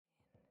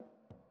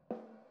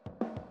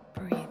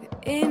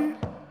in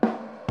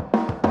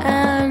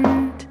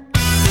and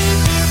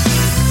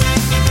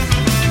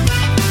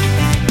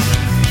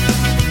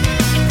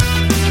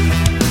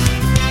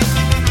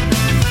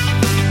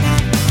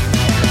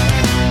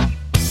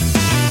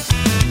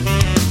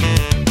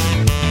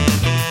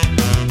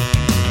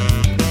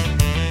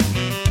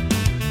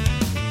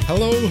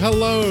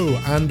Hello,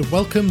 and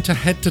welcome to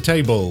Head to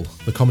Table,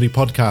 the comedy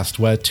podcast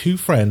where two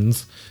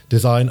friends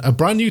design a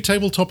brand new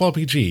tabletop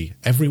RPG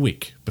every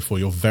week before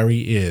your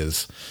very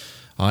ears.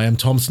 I am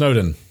Tom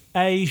Snowden.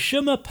 A je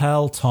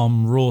m'appelle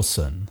Tom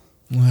Rawson.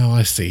 Oh,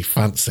 I see.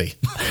 Fancy.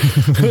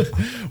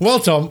 Well,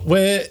 Tom,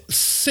 we're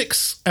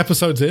 6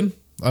 episodes in,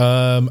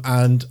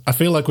 and I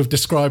feel like we've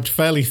described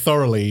fairly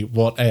thoroughly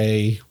what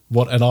an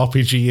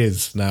RPG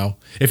is now.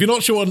 If you're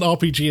not sure what an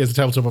RPG is, a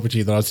tabletop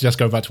RPG, then I'd suggest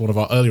going back to one of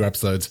our earlier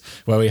episodes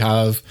where we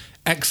have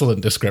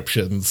excellent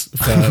descriptions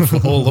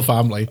for all the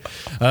family.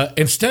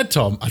 Instead,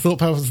 Tom, I thought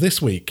perhaps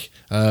this week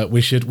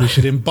we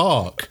should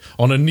embark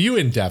on a new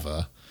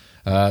endeavour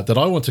that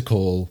I want to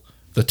call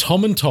the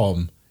Tom and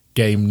Tom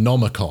Game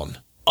Nomicon.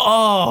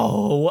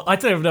 Oh, I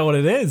don't even know what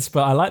it is,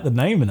 but I like the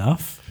name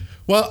enough.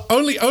 Well,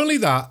 only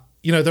that.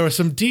 You know, there are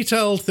some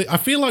detailed I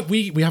feel like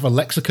we have a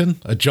lexicon,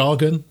 a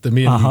jargon that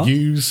me and you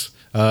use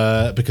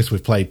because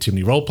we've played too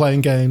many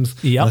role-playing games.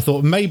 Yep. And I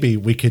thought maybe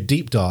we could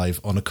deep dive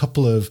on a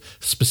couple of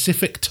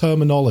specific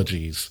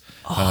terminologies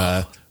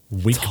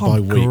week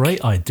by week.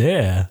 Great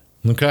idea.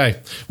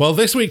 Okay. Well,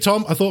 this week,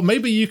 Tom, I thought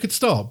maybe you could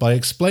start by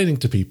explaining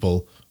to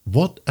people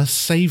what a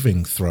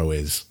saving throw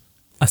is.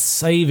 A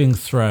saving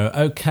throw.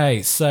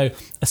 Okay, so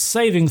a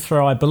saving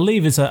throw, I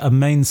believe, is a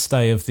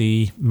mainstay of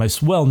the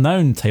most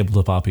well-known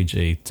tabletop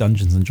RPG,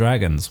 Dungeons &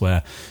 Dragons,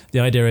 where the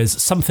idea is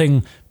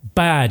something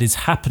bad is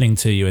happening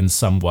to you in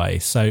some way.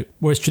 So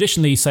whereas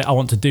traditionally you say, I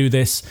want to do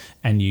this,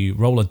 and you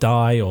roll a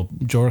die or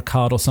draw a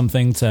card or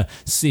something to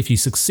see if you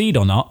succeed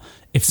or not,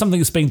 if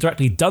something is being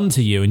directly done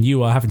to you and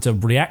you are having to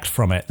react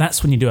from it,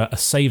 that's when you do a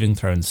saving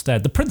throw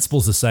instead. The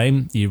principle's the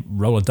same. You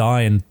roll a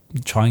die and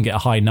try and get a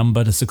high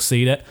number to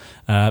succeed it.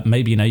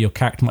 Maybe, your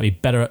character might be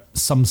better at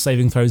some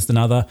saving throws than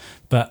other,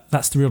 but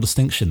that's the real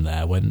distinction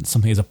there, when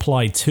something is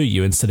applied to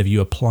you instead of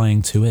you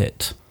applying to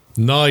it.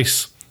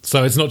 Nice.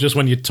 So it's not just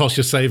when you toss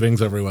your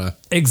savings everywhere.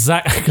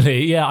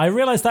 Exactly. Yeah, I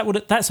realised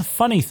that's a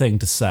funny thing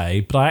to say,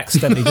 but I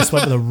accidentally just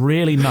went with a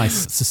really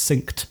nice,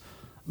 succinct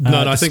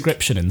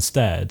description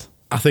instead.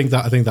 I think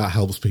that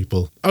helps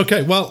people.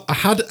 Okay, well, I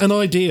had an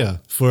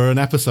idea for an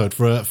episode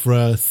for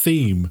a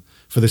theme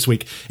for this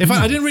week. In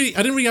fact, I didn't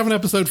really have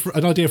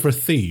an idea for a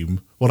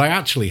theme. What I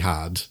actually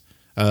had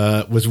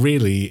was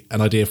really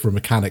an idea for a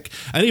mechanic,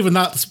 and even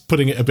that's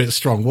putting it a bit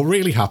strong. What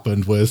really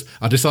happened was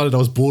I decided I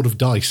was bored of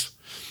dice.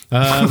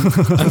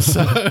 And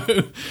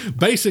so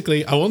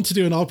basically I want to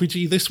do an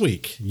RPG this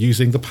week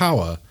using the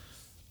power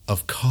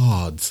of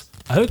cards.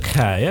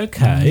 Okay.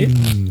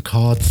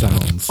 Card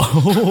sounds.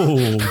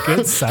 Oh,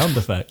 good sound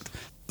effect.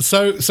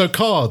 So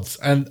cards,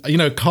 and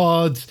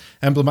cards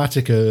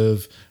emblematic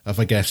of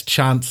I guess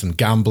chance and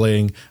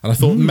gambling, and I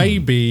thought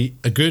maybe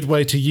a good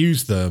way to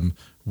use them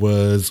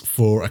was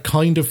for a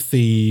kind of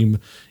theme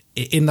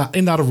in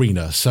that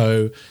arena.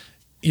 So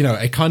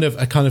a kind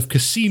of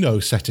casino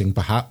setting,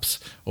 perhaps,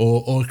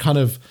 or kind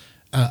of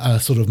a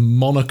sort of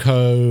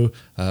Monaco,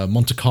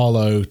 Monte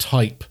Carlo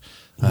type.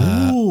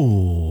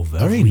 Ooh,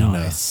 very arena.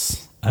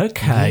 Nice.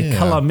 Okay, Yeah.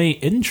 colour me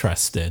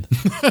interested.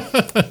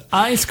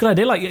 It's a good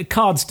idea. Like,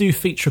 cards do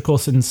feature, of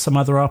course, in some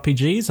other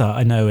RPGs.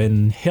 I know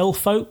in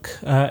Hillfolk,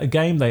 a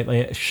game,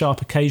 they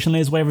sharp occasionally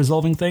as a way of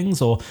resolving things,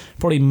 or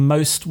probably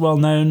most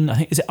well-known, I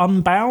think, is it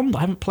Unbound? I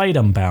haven't played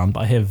Unbound,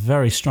 but I hear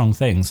very strong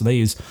things. So they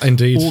use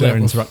all their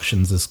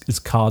interactions as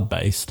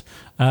card-based.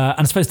 And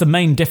I suppose the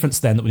main difference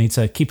then that we need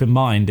to keep in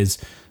mind is,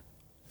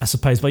 I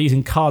suppose, by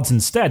using cards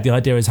instead, the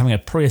idea is having a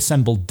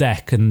pre-assembled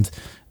deck, and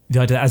the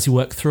idea that as you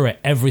work through it,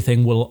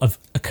 everything will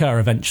occur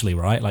eventually,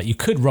 right? Like, you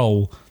could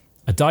roll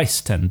a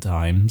dice 10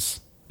 times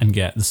and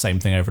get the same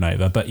thing over and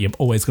over, but you're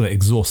always going to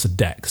exhaust a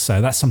deck.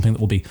 So that's something that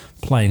we'll be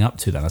playing up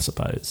to then, I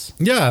suppose.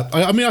 Yeah,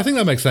 I mean, I think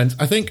that makes sense.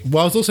 I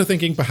was also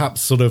thinking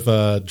perhaps sort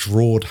of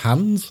drawed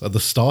hands at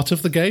the start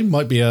of the game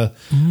might be a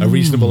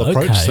reasonable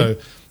approach. Okay. So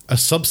a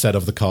subset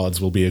of the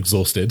cards will be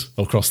exhausted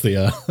across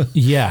the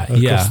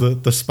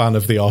the span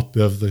of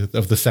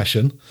the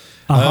session.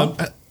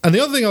 And the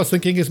other thing I was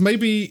thinking is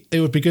maybe it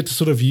would be good to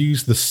sort of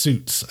use the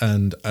suits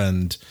and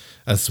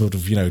as sort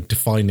of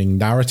defining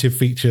narrative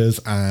features,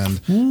 and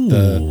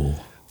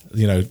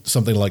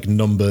something like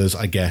numbers,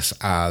 I guess,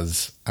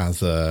 as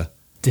a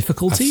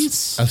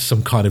difficulties, as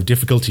some kind of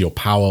difficulty or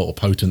power or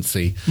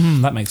potency.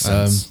 That makes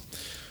sense.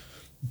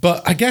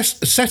 But I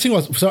guess setting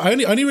was, so I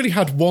only really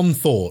had one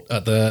thought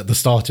at the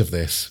start of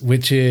this,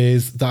 which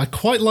is that I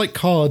quite like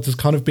cards as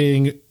kind of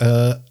being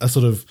a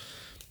sort of,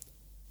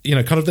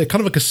 they're kind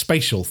of like a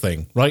spatial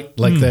thing, right?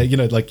 Like they're,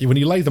 like when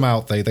you lay them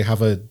out, they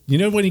have a,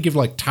 when you give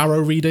like tarot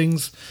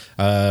readings,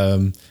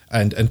 and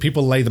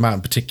people lay them out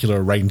in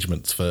particular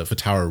arrangements for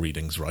tarot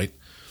readings, right?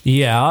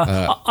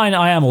 Yeah,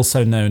 I am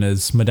also known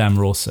as Madame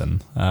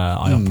Rawson.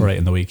 I operate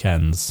in the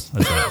weekends.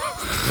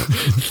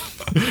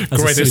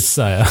 As a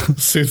soothsayer.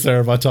 Soothsayer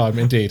of our time,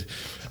 indeed.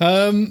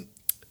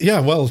 Yeah,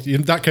 well,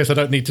 in that case, I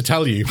don't need to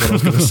tell you what I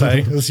was going to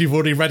say, as you've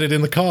already read it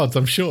in the cards,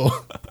 I'm sure.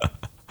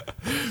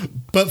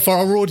 But for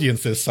our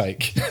audience's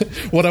sake,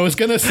 what I was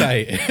going to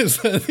say is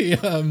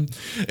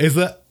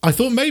that I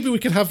thought maybe we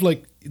could have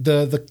like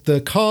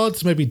the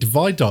cards maybe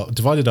divided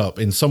up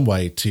in some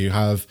way to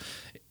have,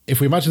 if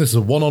we imagine this as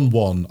a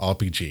one-on-one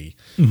RPG,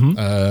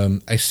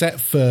 a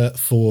set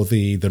for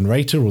the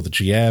narrator or the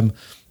GM,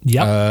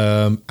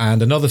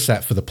 and another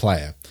set for the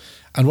player.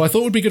 And what I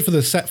thought would be good for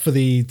the set for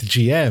the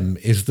GM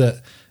is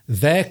that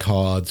their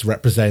cards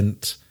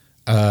represent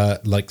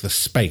like the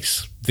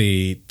space,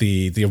 the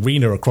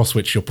arena across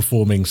which you're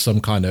performing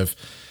some kind of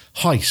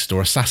heist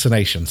or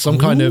assassination, some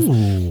kind of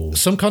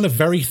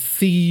very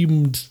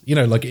themed,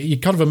 like you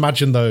kind of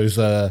imagine those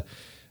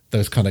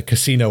kind of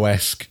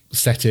casino-esque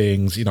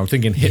settings. I'm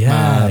thinking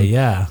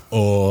Hitman,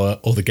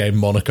 or the game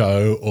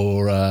Monaco,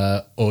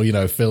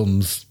 or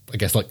films, I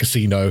guess, like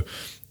Casino,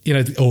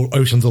 or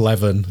Ocean's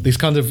 11. These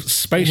kind of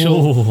spatial.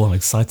 Oh, I'm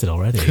excited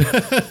already.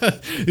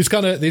 these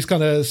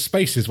kind of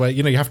spaces where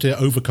you have to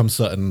overcome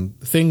certain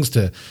things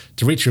to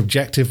reach your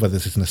objective, whether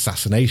it's an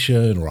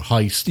assassination or a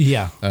heist.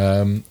 Yeah.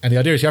 And the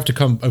idea is you have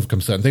to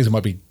overcome certain things. It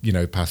might be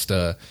past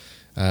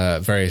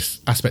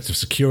various aspects of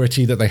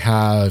security that they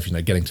have.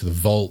 Getting to the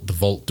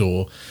vault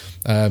door.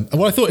 And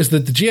what I thought is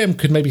that the GM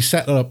could maybe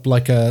set up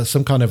like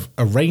some kind of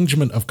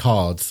arrangement of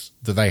cards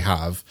that they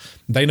have.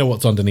 They know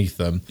what's underneath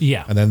them.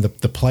 Yeah. And then the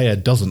player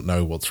doesn't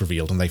know what's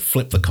revealed, and they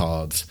flip the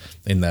cards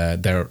in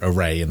their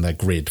array, in their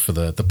grid for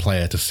the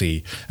player to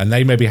see. And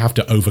they maybe have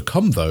to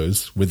overcome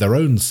those with their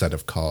own set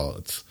of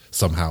cards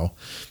somehow.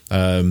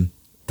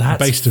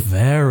 That's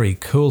very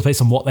cool,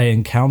 based on what they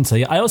encounter.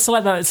 I also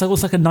like that it's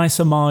almost like a nice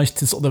homage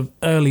to sort of the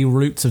early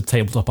roots of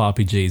tabletop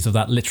RPGs, of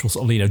that literal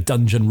sort of,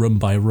 dungeon room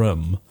by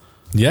room.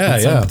 Yeah,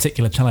 with some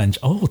particular challenge.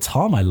 Oh,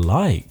 Tom, I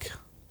like.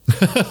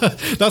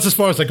 That's as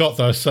far as I got,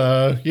 though.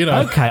 So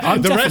okay,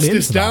 I'm the rest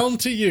is that. down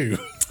to you.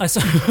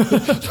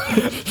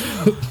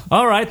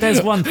 All right,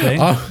 there's one thing.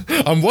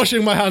 I'm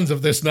washing my hands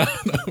of this now.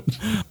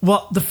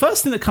 Well, the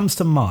first thing that comes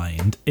to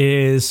mind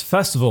is,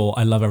 first of all,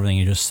 I love everything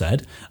you just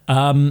said.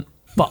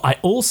 But I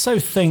also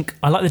think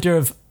I like the idea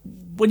of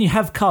when you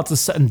have cards, a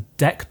certain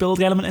deck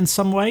building element in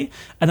some way,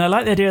 and I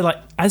like the idea, like,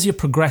 as you're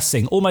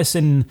progressing, almost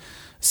in.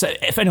 So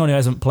if anyone who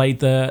hasn't played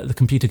the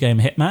computer game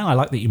Hitman, I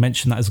like that you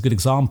mentioned that as a good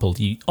example.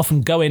 You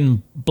often go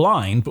in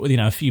blind, but with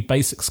a few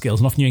basic skills,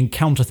 and often you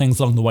encounter things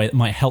along the way that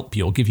might help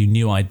you or give you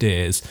new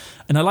ideas.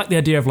 And I like the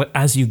idea of, like,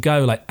 as you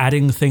go, like,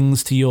 adding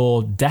things to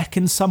your deck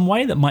in some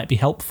way that might be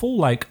helpful.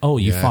 Like,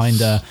 you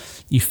find an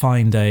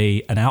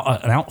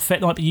outfit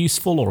that might be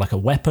useful, or like a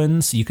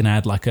weapon, so you can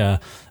add like a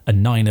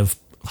 9 of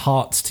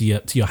hearts to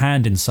your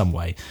hand in some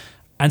way.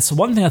 And so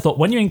one thing I thought,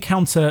 when you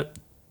encounter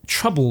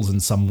troubles in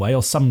some way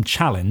or some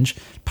challenge,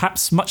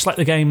 perhaps much like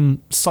the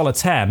game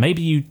Solitaire,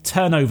 maybe you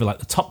turn over like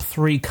the top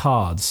 3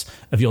 cards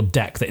of your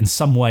deck that in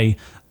some way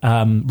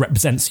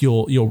represents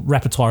your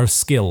repertoire of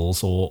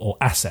skills or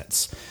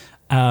assets,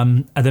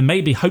 and then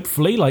maybe,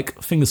 hopefully,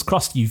 like, fingers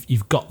crossed,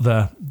 you've got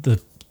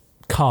the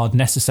card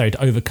necessary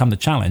to overcome the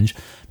challenge.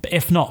 But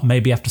if not,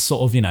 maybe you have to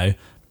sort of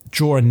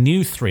draw a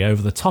new 3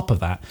 over the top of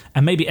that,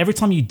 and maybe every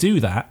time you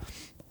do that,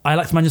 I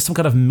like to imagine some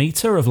kind of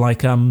meter of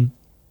like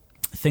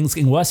things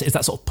getting worse. Is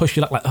that sort of push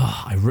you like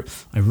I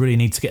really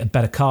need to get a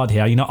better card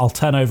here. I'll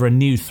turn over a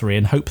new 3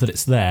 and hope that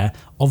it's there.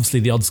 Obviously,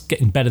 the odds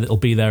getting better that it'll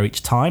be there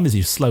each time as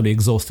you're slowly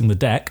exhausting the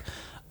deck.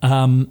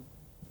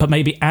 But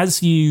maybe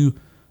as you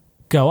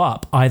go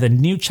up, either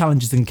new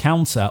challenges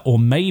encounter, or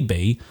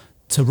maybe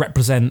to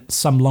represent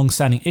some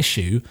long-standing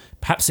issue,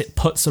 perhaps it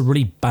puts a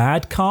really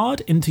bad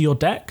card into your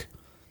deck.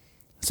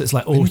 So it's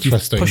like,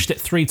 you've pushed it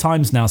 3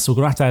 times now, so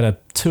we're going to have to add a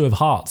 2 of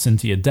hearts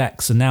into your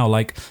deck. So now,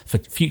 like, for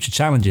future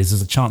challenges,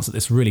 there's a chance that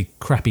this really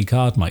crappy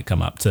card might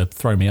come up to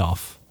throw me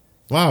off.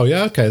 Wow,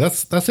 yeah, okay,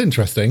 that's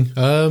interesting.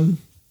 I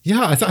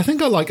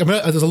think I like. I mean,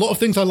 there's a lot of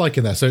things I like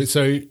in there.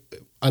 So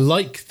I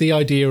like the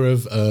idea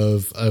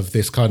of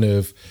this kind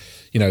of,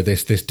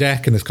 this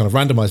deck and this kind of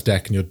randomized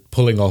deck, and you're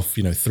pulling off,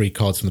 3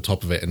 cards from the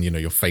top of it, and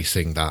you're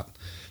facing that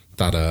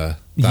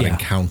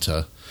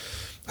encounter.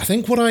 I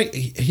think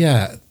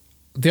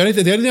The only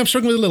thing I'm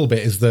struggling with a little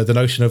bit is the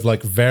notion of,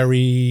 like,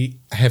 very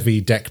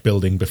heavy deck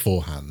building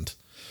beforehand.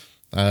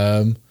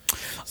 I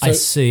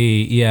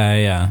see.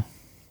 Yeah.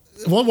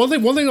 One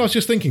thing I was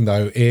just thinking,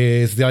 though,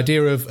 is the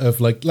idea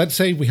of like, let's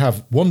say we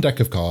have one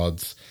deck of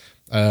cards,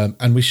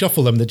 and we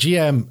shuffle them. The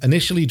GM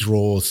initially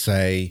draws,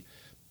 say,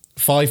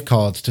 5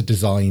 cards to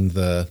design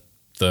the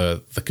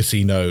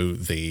casino,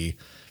 the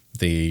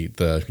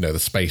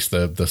space,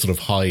 the sort of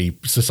high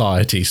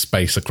society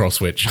space across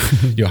which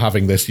you're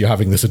having this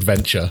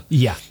adventure.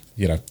 Yeah.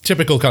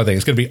 Typical kind of thing.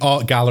 It's going to be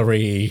art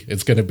gallery.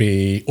 It's going to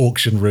be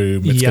auction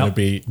room. It's going to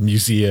be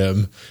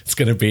museum. It's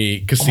going to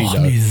be casino.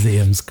 Oh,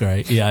 museum's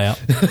great. Yeah.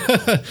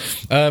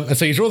 And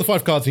so you draw the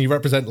 5 cards and you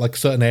represent, like,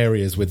 certain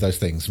areas with those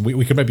things.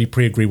 We can maybe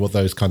pre-agree what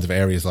those kinds of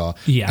areas are.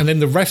 Yeah. And then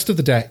the rest of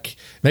the deck,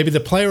 maybe the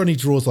player only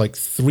draws like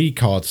 3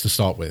 cards to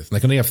start with. And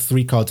they can only have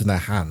 3 cards in their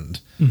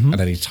hand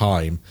at any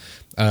time.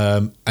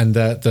 And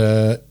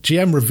the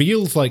GM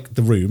reveals like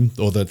the room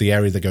or the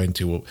area they're going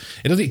to.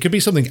 It could be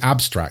something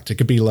abstract. It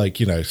could be like,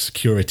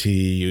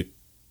 security,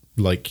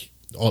 like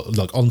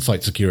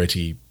on-site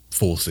security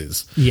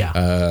forces. Yeah.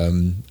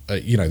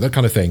 That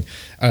kind of thing.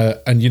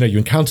 And, you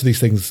encounter these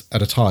things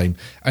at a time.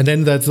 And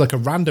then there's like a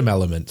random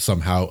element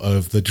somehow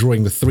of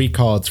drawing the 3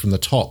 cards from the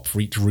top for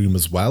each room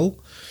as well.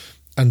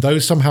 And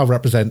those somehow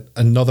represent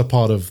another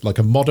part of like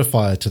a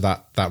modifier to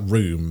that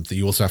room that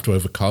you also have to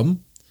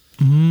overcome.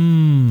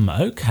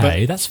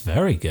 Okay, that's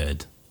very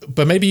good.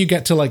 But maybe you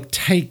get to like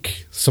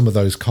take some of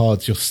those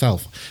cards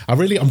yourself.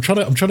 I'm trying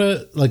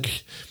to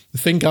like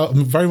think out.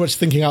 I'm very much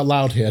thinking out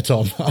loud here,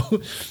 Tom.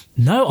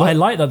 No, I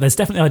like that. There's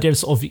definitely the idea of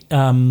sort of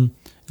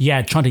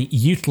trying to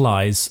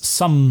utilize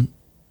some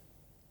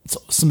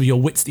of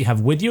your wits that you have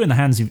with you in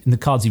the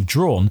cards you've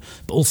drawn,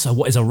 but also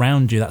what is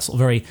around you. That sort of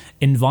very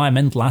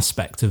environmental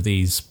aspect of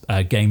these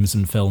games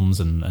and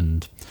films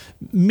and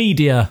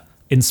media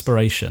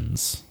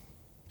inspirations.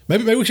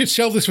 Maybe we should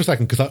shelve this for a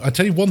second, because I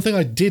tell you one thing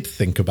I did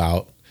think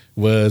about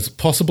was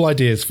possible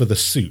ideas for the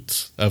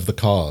suits of the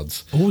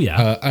cards. Oh,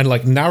 yeah. And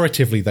like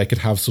narratively, they could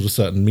have sort of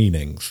certain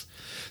meanings.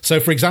 So,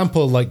 for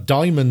example, like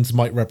diamonds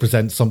might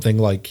represent something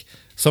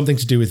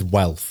to do with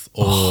wealth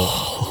or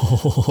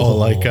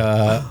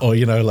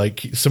like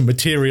some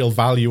material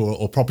value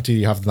or property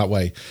you have in that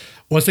way.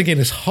 What I was thinking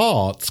is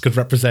hearts could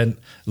represent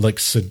like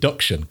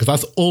seduction, because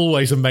that's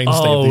always a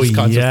mainstay of these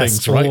kinds of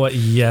things, right?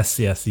 Yes.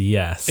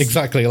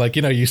 Exactly. Like,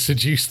 you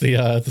seduce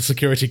the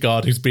security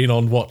guard who's been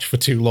on watch for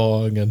too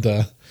long and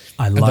then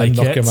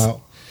knock him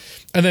out.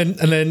 And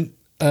then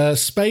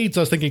spades,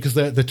 I was thinking, because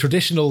the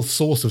traditional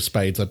source of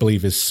spades, I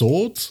believe, is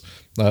swords.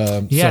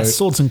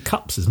 Swords and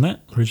cups, isn't it,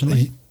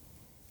 originally?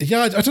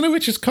 Yeah, I don't know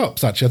which is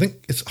cups, actually. I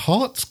think it's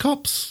hearts,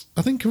 cups,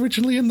 I think,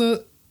 originally in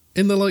the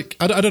like,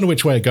 I don't know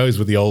which way it goes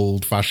with the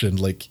old-fashioned,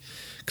 like,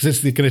 because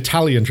it's like an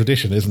Italian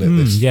tradition, isn't it?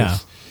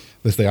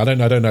 This thing. I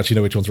don't actually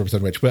know which ones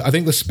represent which, but I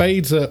think the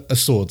spades are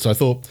swords. So I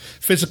thought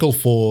physical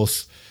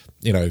force,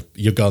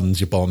 your guns,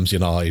 your bombs,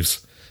 your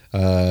knives.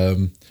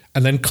 And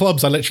then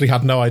clubs, I literally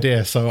had no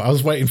idea. So I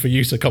was waiting for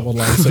you to come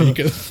online so you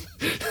could...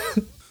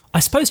 I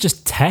suppose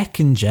just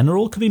tech in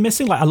general could be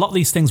missing. Like a lot of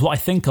these things, what I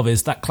think of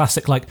is that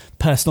classic like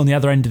person on the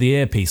other end of the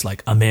earpiece,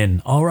 like, I'm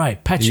in. All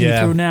right, patching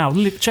through now.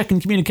 Checking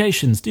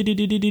communications.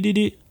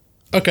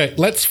 Okay,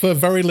 let's, for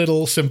very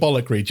little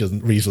symbolic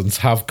reasons,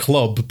 have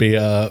club be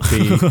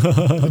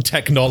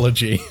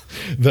technology,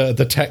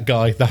 the tech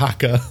guy, the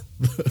hacker,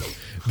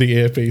 the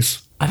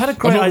earpiece. I'm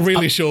not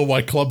really sure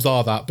why clubs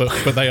are that,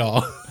 but they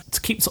are. To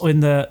keep sort of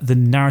in the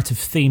narrative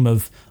theme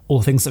of all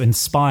the things that have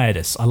inspired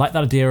us, I like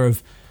that idea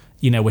of,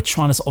 we're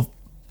trying to sort of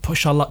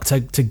push our luck to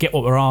get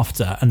what we're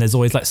after, and there's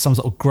always like some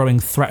sort of growing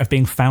threat of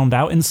being found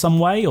out in some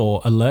way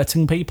or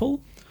alerting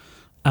people.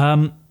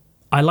 I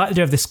like the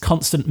idea of this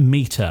constant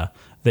meter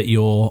that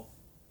you're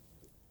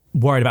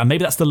worried about.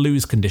 Maybe that's the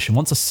lose condition.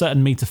 Once a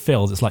certain meter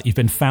fills, it's like you've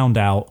been found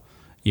out,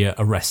 you're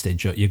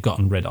arrested, you're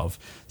gotten rid of.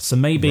 So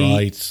maybe...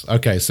 Right.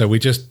 Okay, so we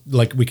just,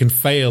 like, we can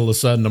fail a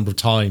certain number of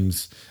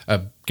times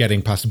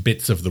getting past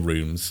bits of the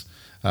rooms.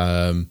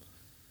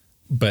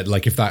 But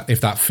like if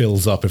that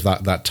fills up, if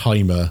that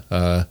timer,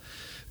 kind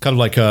of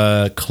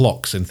like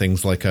clocks and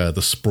things like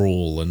the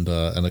Sprawl and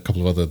a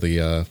couple of other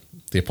the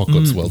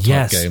Apocalypse World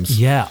type games.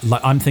 Yeah,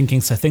 like I'm thinking,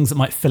 so things that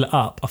might fill it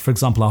up, for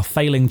example, are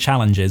failing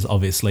challenges,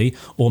 obviously,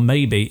 or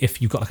maybe if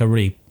you've got like a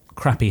really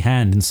crappy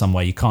hand in some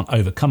way, you can't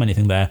overcome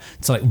anything there,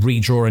 to like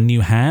redraw a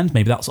new hand.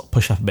 Maybe that'll sort of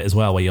push up a bit as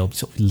well, where you're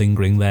sort of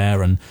lingering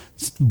there and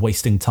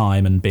wasting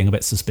time and being a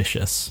bit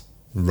suspicious.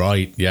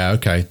 Right. Yeah.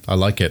 Okay. I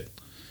like it.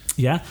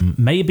 Yeah,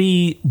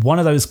 maybe one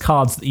of those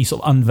cards that you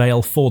sort of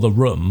unveil for the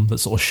room that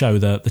sort of show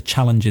the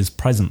challenges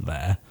present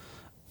there.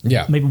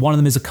 Yeah. Maybe one of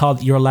them is a card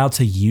that you're allowed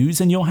to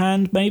use in your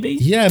hand, maybe?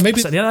 Yeah, maybe.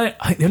 So the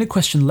only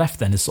question left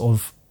then is sort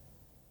of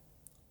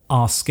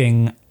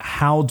asking,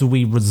 how do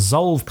we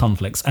resolve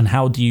conflicts and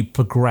how do you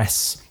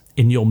progress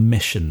in your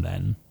mission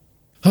then?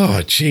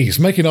 Oh, geez,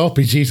 making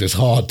RPGs is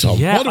hard, Tom.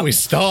 Yeah, Why don't we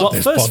start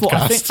this first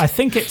podcast? Of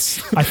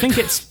all, I think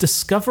it's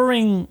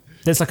discovering...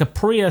 There's like a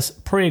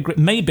pre-agreed...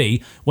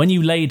 Maybe when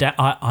you lay down...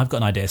 I've got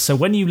an idea. So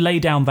when you lay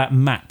down that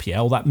map,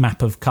 or that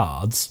map of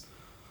cards...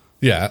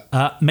 Yeah.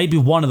 Maybe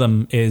one of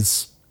them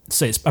is...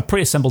 So it's a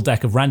pre-assembled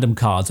deck of random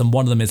cards, and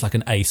one of them is like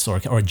an ace or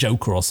a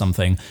joker or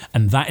something,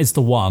 and that is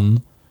the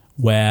one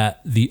where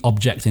the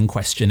object in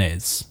question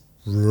is.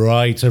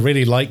 Right. I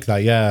really like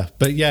that, yeah.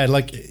 But yeah,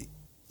 like...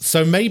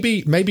 So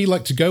maybe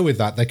like to go with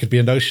that, there could be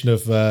a notion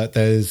of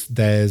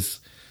there's...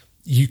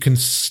 You can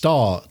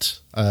start...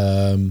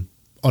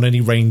 on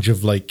any range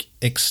of like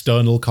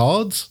external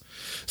cards.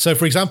 So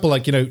for example,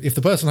 like, if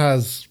the person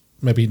has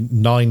maybe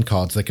 9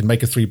 cards, they can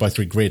make a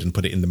 3x3 grid and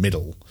put it in the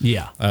middle.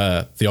 Yeah.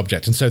 The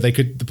object. And so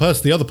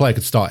the other player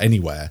could start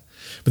anywhere.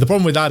 But the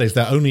problem with that is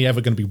they're only ever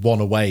going to be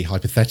one away,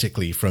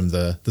 hypothetically, from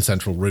the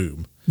central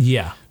room.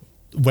 Yeah.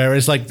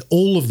 Whereas like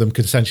all of them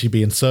could essentially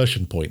be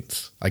insertion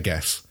points, I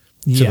guess,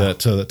 to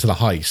the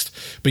heist.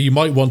 But you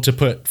might want to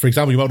put, for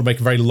example, you might want to make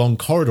a very long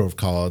corridor of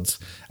cards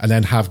and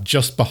then have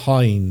just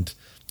behind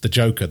the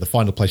Joker, the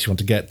final place you want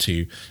to get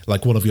to,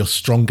 like one of your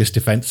strongest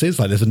defenses.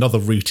 Like there's another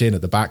route in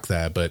at the back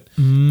there, but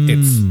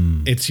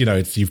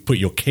it's you've put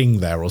your king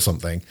there or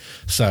something.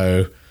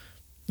 So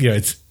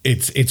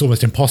it's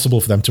almost impossible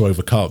for them to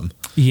overcome.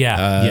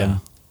 Yeah.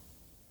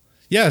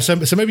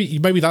 So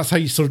maybe that's how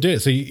you sort of do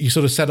it. So you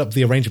sort of set up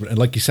the arrangement, and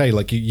like you say,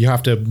 like you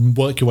have to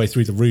work your way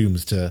through the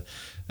rooms to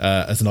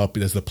as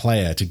the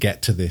player to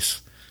get to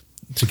this.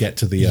 To get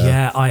to the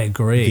I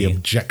agree. The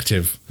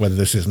objective, whether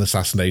this is an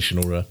assassination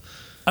or a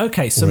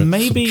so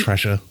maybe some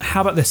treasure.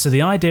 How about this? So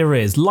the idea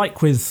is,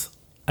 like with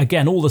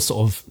again all the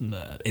sort of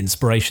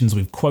inspirations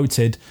we've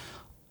quoted,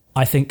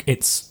 I think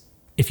it's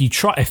if you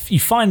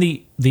find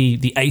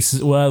the ace,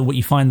 as it were, what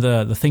you find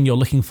the thing you're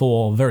looking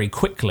for very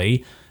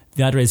quickly.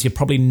 The idea is you're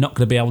probably not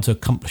going to be able to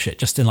accomplish it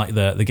just in like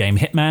the game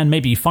Hitman.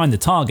 Maybe you find the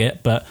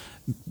target, but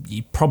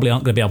you probably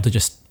aren't going to be able to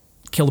just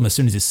kill them as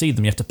soon as you see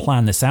them. You have to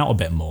plan this out a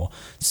bit more.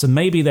 So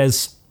maybe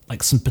there's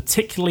like some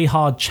particularly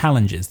hard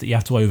challenges that you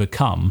have to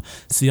overcome.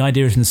 So the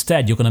idea is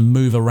instead you're going to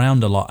move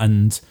around a lot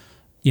and,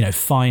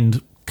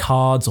 find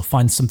cards or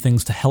find some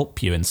things to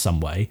help you in some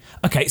way.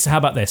 Okay, so how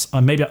about this?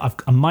 Maybe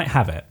I might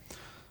have it.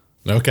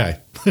 Okay.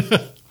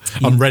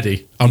 I'm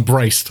ready. I'm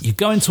braced. You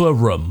go into a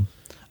room.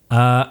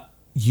 I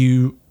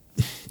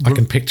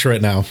can picture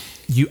it now.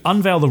 You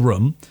unveil the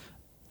room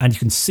and you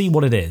can see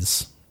what it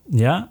is.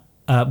 Yeah?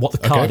 What the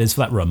card is for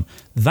that room.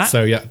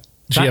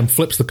 GM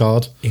flips the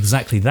card.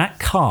 Exactly. That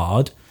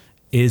card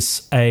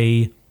is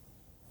a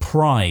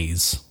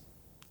prize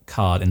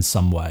card in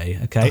some way.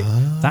 Okay,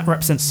 that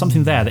represents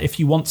something there that if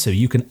you want to,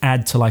 you can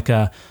add to like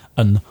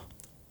an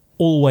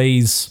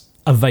always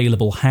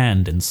available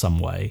hand in some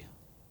way.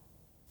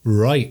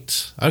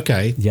 Right.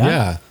 Okay.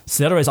 Yeah.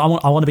 So the other is I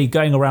want to be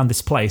going around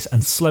this place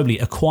and slowly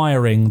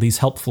acquiring these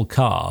helpful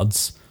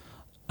cards.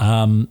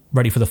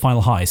 Ready for the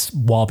final heist,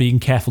 while being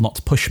careful not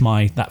to push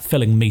that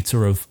filling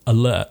meter of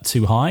alert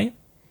too high.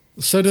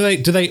 So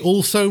do they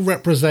also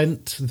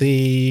represent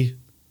the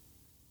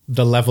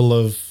level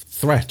of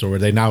threat, or are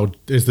they now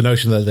is the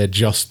notion that they're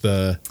just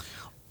the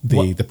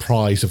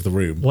prize of the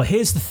room? Well,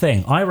 here's the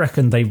thing. I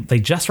reckon they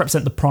just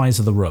represent the prize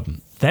of the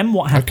room. Then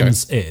what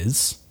happens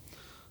is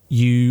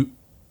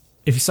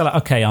if you say like,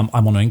 okay, I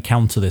want to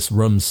encounter this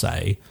room,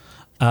 say.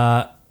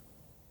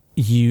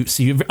 You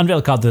unveil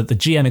the card. The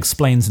GM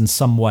explains in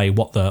some way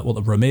what the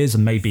room is,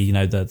 and maybe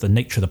the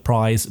nature of the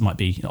prize. It might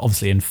be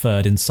obviously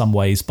inferred in some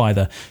ways by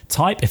the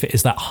type. If it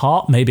is that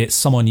heart, maybe it's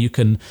someone you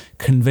can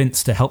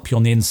convince to help you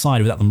on the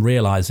inside without them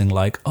realizing.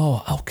 Like,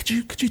 could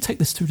you take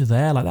this through to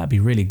there? Like that'd be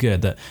really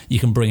good. That you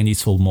can bring in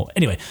useful more.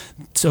 Anyway,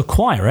 to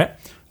acquire it,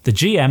 the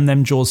GM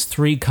then draws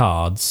 3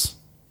 cards.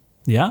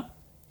 Yeah.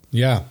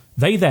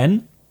 They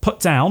then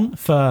put down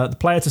for the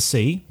player to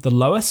see the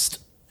lowest,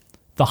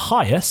 the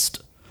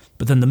highest,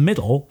 but then the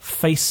middle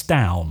face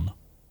down.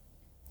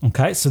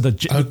 Okay, so the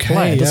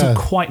player doesn't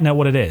quite know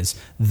what it is.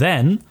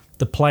 Then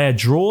the player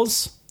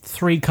draws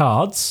 3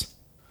 cards,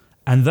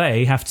 and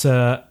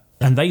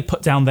they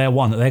put down their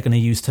one that they're going to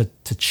use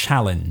to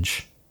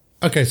challenge.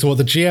 Okay, so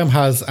the GM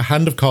has a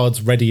hand of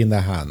cards ready in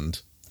their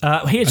hand.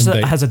 He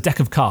has a deck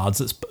of cards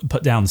that's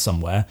put down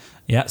somewhere.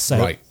 Yeah,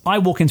 so I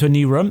walk into a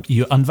new room,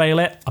 you unveil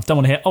it, I've done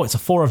one here. Oh, it's a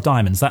 4 of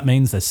diamonds. That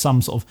means there's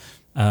some sort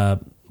of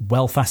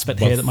wealth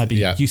aspect here that might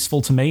be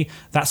useful to me.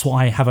 That's what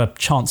I have a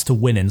chance to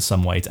win in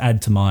some way, to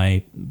add to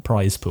my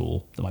prize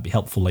pool. That might be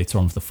helpful later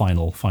on for the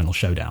final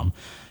showdown.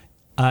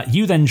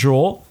 You then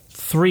draw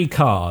 3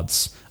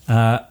 cards.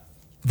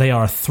 They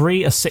are a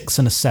 3, a 6,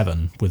 and a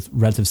 7 with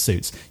relative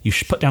suits. You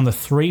should put down the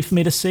 3 for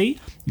me to see.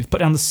 You've put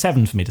down the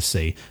 7 for me to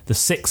see. The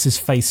 6 is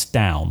face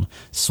down.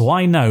 So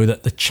I know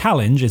that the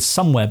challenge is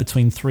somewhere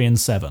between 3 and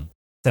 7.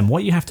 Then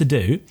what you have to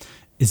do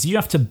is you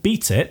have to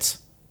beat it,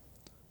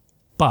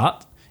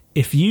 but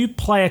if you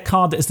play a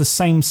card that is the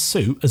same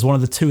suit as one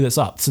of the 2 that's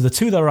up, so the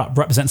 2 that are up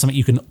represent something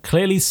you can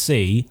clearly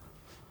see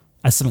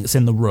as something that's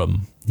in the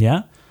room,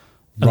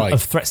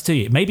 of threats to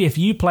you. Maybe if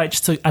you play,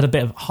 just to add a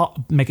bit of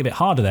make it a bit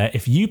harder there,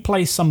 if you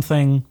play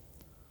something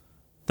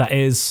that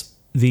is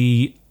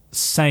the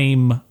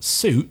same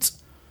suit,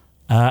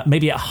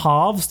 maybe it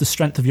halves the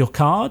strength of your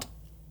card.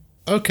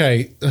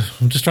 Okay,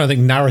 I'm just trying to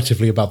think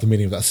narratively about the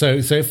meaning of that. So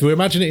if we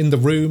imagine it in the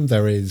room,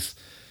 there is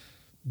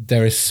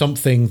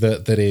something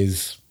that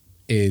is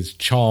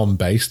charm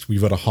based.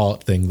 We've got a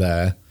heart thing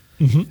there,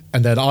 and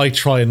then I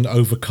try and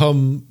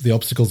overcome the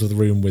obstacles of the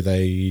room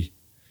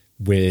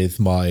with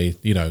my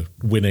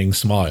winning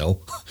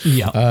smile.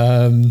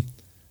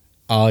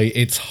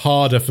 It's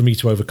harder for me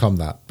to overcome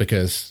that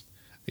because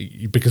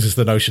it's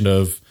the notion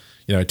of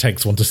it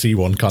takes one to see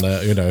one kind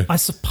of I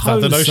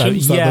suppose the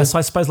notion? So. Yes,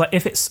 I suppose like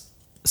if it's.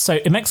 So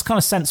it makes kind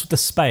of sense with the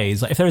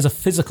spades. Like if there is a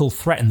physical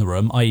threat in the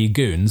room, i.e.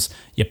 goons,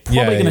 you're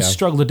probably going to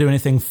struggle to do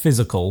anything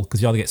physical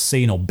because you either get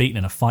seen or beaten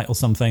in a fight or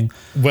something.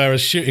 Whereas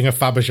shooting a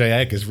Fabergé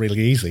egg is really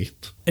easy.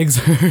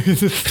 Exactly.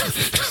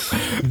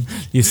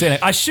 You see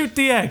it? I shoot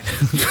the egg.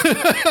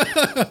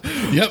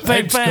 Yep,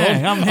 bang,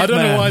 bang. I'm Hitman.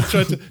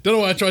 Don't know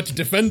why I tried to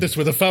defend this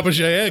with a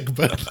Fabergé egg,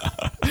 but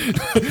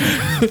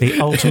the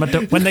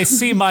ultimate. When they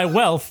see my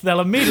wealth, they'll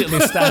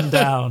immediately stand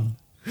down.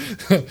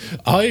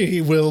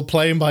 I will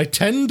play my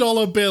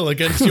 $10 bill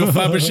against your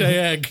Fabergé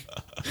egg.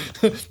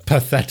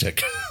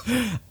 Pathetic.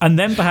 And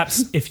then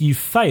perhaps if you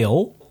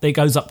fail, it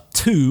goes up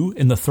 2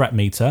 in the threat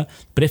meter.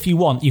 But if you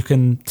want, you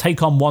can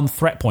take on 1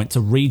 threat point to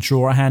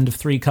redraw a hand of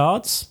 3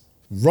 cards.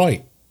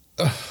 Right.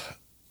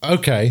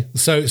 Okay.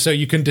 So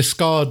you can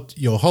discard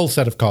your whole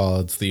set of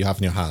cards that you have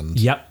in your hand.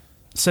 Yep.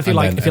 So if you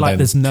like,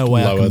 there's no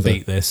way I can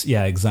beat this.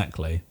 Yeah,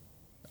 exactly.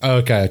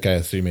 Okay. I see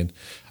what you mean.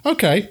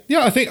 Okay.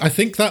 Yeah, I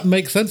think that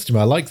makes sense to me.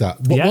 I like that.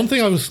 Yeah. One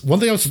thing I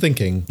was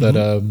thinking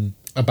that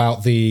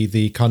about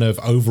the kind of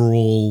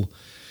overall,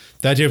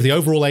 the idea of the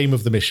overall aim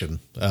of the mission,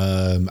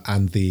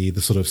 and the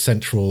sort of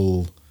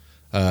central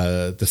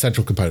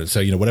component.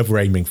 So, whatever we're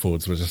aiming for,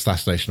 whether it's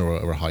assassination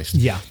or a heist.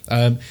 Yeah.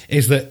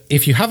 Is that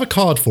if you have a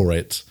card for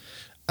it,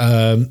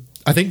 I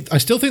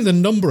still think the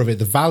number of it,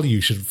 the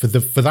value for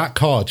that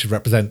card should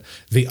represent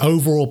the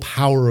overall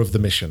power of the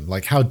mission,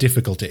 like how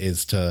difficult it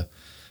is to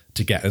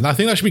get. And I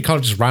think that should be kind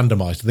of just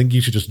randomized. I think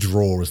you should just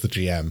draw as the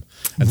GM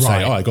and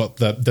say, I got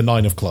the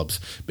 9 of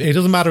clubs. But it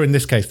doesn't matter in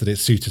this case that it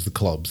suits the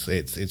clubs.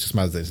 It just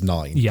matters that it's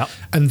 9. Yep.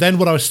 And then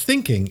what I was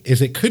thinking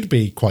is it could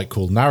be quite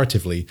cool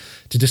narratively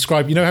to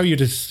describe, how you're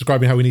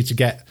describing how we need to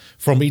get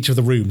from each of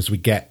the rooms, we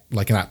get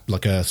like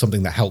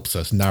something that helps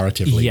us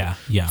narratively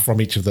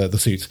from each of the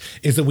suits,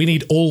 is that we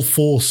need all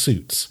 4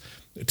 suits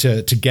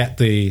to get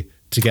the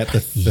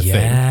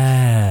thing.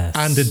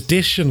 And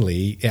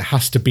additionally, it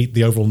has to beat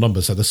the overall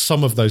number. So the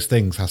sum of those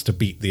things has to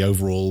beat the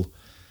overall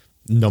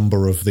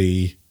number of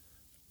the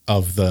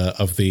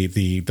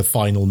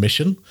final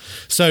mission.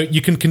 So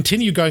you can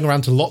continue going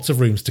around to lots of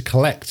rooms to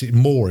collect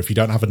more if you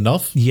don't have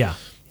enough. Yeah.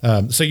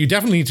 So you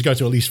definitely need to go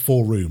to at least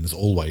 4 rooms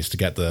always to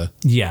get to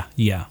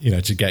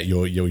get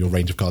your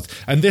range of cards.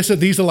 And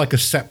these are like a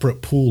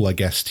separate pool, I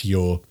guess, to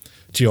your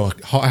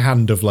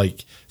hand of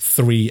like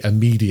 3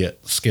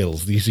 immediate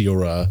skills. These are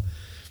your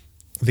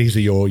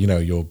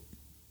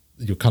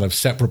your kind of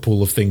separate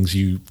pool of things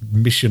you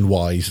mission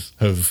wise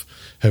have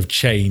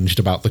changed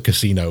about the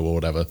casino or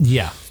whatever.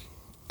 Yeah.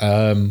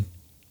 So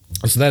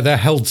they're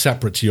held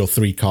separate to your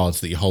 3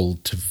 cards that you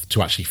hold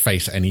to actually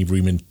face any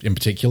room in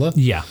particular.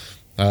 Yeah.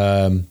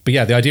 But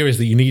yeah, the idea is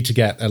that you need to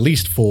get at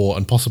least 4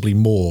 and possibly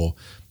more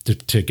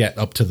to get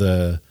up to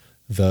the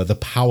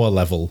power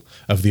level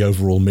of the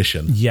overall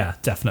mission. Yeah,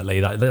 definitely.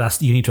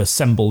 That's you need to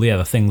assemble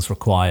the things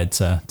required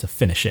to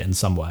finish it in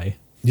some way.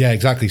 Yeah,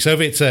 exactly. So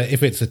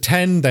if it's a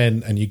 10,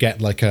 then and you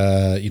get like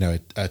a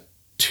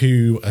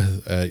 2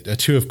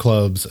 of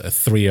clubs, a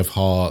 3 of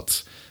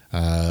hearts,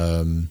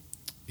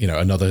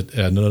 another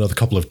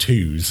couple of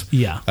 2s.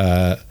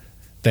 Yeah.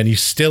 Then you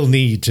still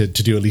need to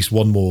do at least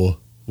one more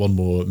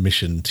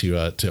mission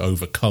to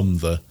overcome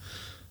the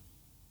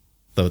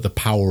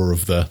power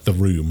of the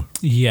room.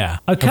 Yeah.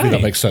 Okay. I think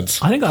that makes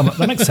sense. I think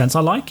that makes sense.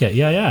 I like it.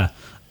 Yeah.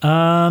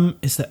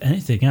 Is there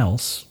anything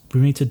else we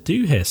need to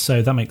do here?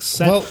 So that makes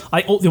sense.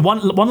 Well, the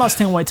one last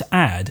thing I wanted to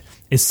add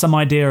is some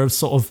idea of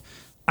sort of,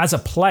 as a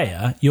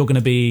player, you're going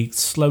to be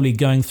slowly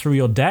going through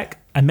your deck.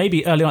 And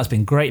maybe early on it's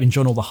been great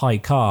enjoying all the high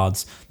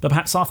cards, but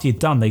perhaps after you're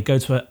done, they go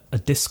to a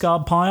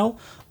discard pile.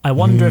 I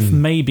wonder if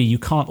maybe you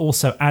can't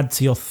also add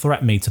to your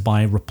threat meter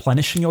by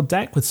replenishing your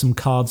deck with some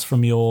cards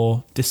from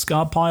your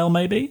discard pile,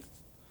 maybe?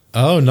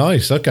 Oh,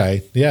 nice.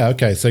 Okay. Yeah,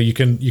 okay. So you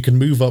can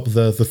move up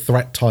the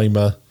threat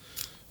timer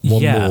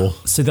one more.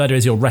 So the idea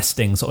is you're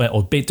resting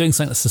or doing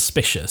something that's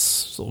suspicious,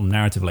 sort of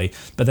narratively,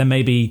 but then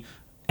maybe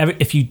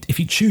if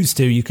you choose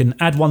to, you can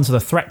add 1 to the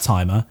threat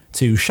timer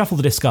to shuffle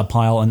the discard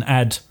pile and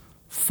add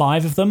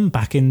 5 of them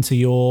back into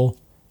your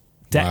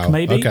deck,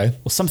 maybe. Okay.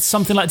 Or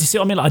something like, do you see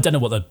what I mean? Like, I don't know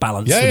what the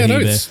balance would be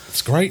there.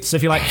 It's great. So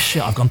if you're like,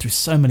 shit, I've gone through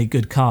so many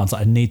good cards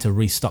that I need to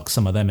restock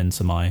some of them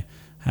into my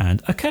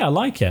hand. Okay, I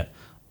like it.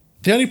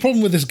 The only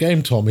problem with this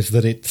game, Tom, is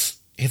that it's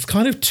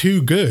kind of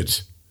too good.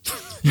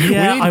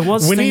 Yeah, I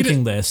was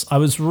thinking this. I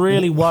was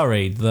really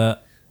worried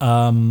that,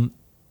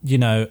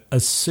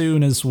 as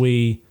soon as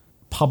we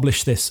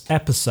publish this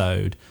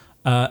episode,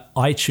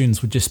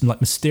 iTunes would just like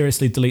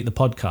mysteriously delete the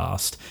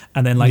podcast,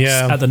 and then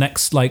at the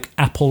next like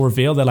Apple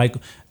reveal, they're like,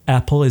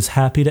 Apple is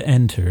happy to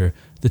enter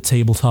the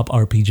tabletop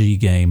RPG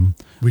game.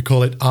 We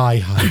call it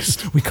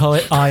iHeist. We call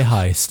it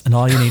iHeist, and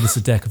all you need is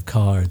a deck of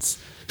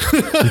cards.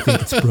 We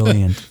think it's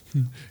brilliant.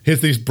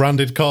 Here's these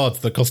branded cards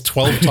that cost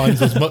 12 times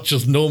as much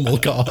as normal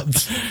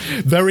cards.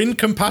 They're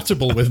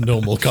incompatible with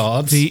normal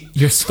cards.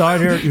 Your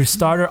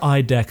starter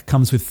I deck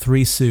comes with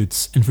 3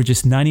 suits, and for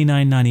just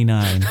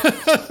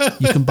 $99.99,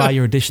 you can buy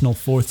your additional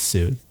 4th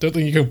suit. Don't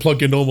think you can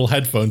plug your normal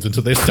headphones into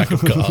this deck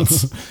of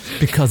cards.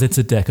 Because it's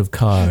a deck of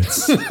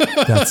cards.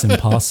 That's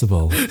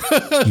impossible.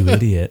 You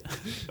idiot.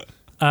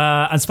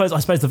 And I suppose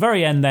the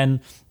very end,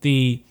 then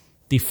the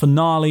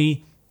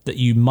finale that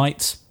you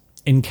might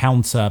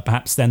encounter,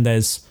 perhaps then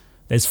there's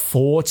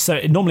 4. So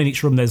normally in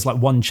each room there's like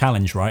 1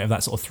 challenge, right, of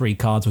that sort of 3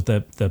 cards with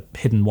the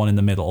hidden one in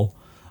the middle.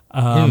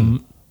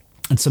 And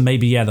so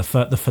maybe the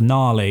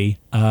finale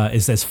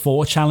is there's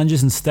 4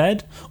 challenges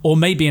instead, or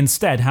maybe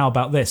instead, how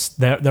about this?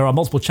 There are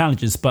multiple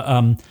challenges,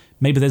 but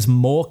maybe there's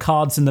more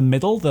cards in the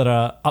middle that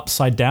are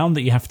upside down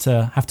that you have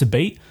to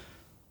beat.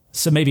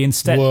 So maybe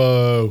instead,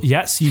 Whoa.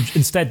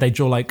 instead they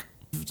draw like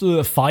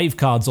 5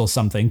 cards or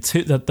something.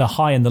 The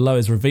high and the low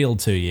is revealed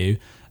to you,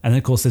 and then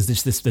of course there's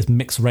this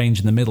mixed range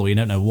in the middle. You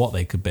don't know what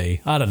they could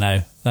be. I don't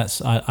know. I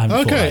haven't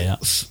thought that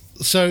yet.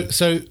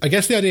 So I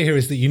guess the idea here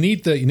is that you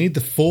need at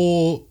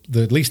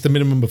least the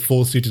minimum of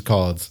 4 suited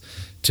cards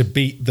to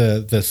beat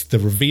the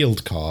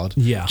revealed card.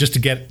 Yeah. Just to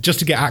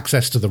get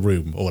access to the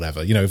room or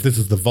whatever. You know, if this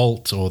is the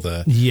vault or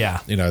the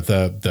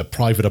the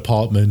private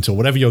apartment or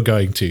whatever you're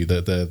going to,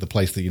 the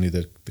place that you need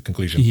the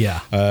conclusion.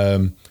 Yeah.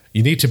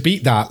 You need to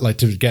beat that, like,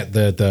 to get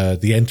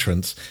the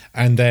entrance,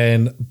 and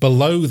then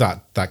below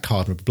that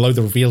card, below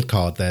the revealed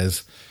card,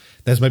 there's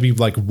maybe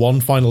like one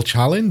final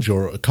challenge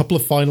or a couple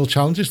of final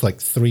challenges, like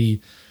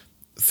three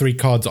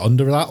cards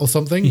under that or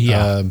something.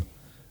 Yeah.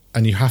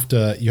 And you have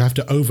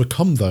to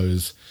overcome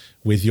those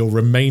with your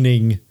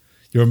remaining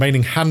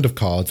hand of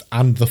cards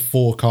and the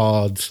 4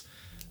 cards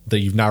that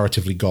you've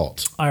narratively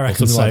got. I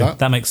reckon so. Like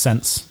that makes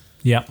sense.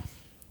 Yeah.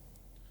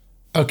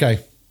 Okay.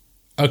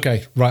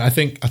 Right. I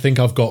think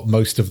I've got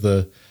most of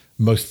the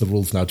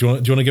rules now. Do you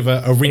want to give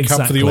a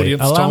recap for the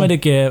audience? Allow Tom? me to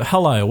give.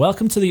 Hello,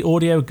 welcome to the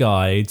audio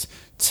guide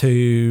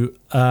to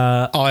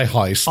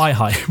iHeist.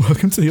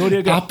 Welcome to the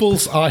audio guide.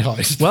 Apple's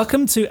iHeist.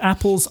 Welcome to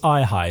Apple's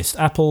iHeist,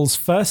 Apple's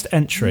first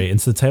entry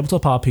into the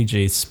tabletop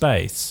RPG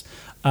space.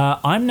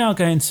 I'm now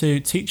going to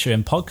teach you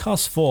in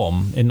podcast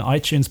form, in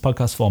iTunes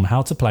podcast form,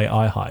 how to play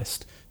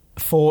iHeist.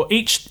 For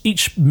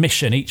each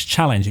mission, each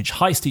challenge, each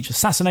heist, each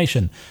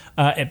assassination,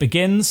 it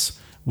begins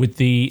with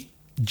the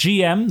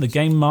GM, the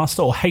Game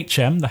Master, or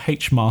HM, the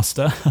H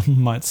Master, I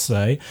might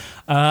say,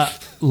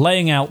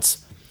 laying out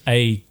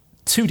a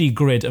 2D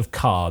grid of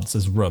cards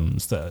as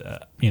rooms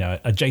that are,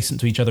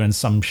 adjacent to each other in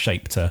some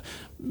shape to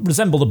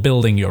resemble the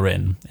building you're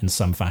in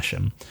some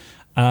fashion.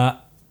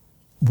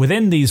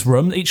 Within these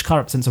rooms, each card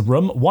represents a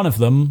room. One of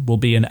them will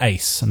be an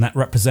ace, and that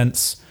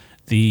represents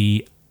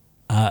the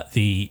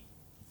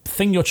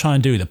thing you're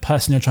trying to do, the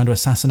person you're trying to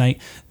assassinate,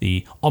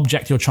 the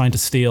object you're trying to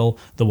steal,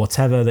 the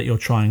whatever that you're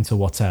trying to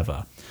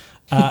whatever.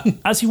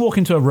 As you walk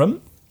into a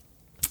room,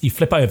 you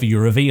flip over, you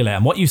reveal it,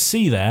 and what you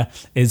see there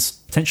is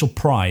potential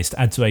prize to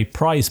add to a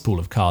prize pool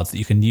of cards that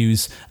you can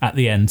use at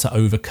the end to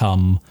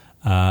overcome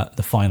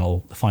the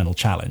final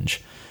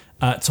challenge.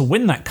 To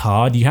win that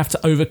card, you have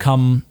to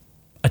overcome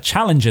a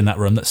challenge in that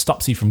room that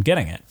stops you from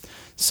getting it.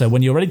 So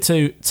when you're ready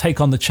to take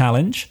on the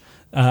challenge,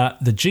 the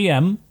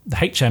GM, the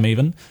HM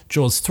even,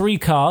 draws 3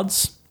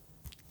 cards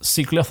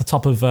secretly off the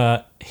top of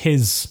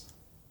his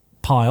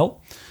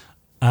pile.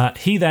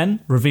 He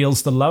then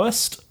reveals the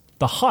lowest,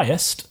 the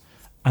highest,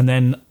 and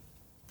then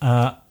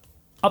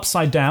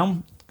upside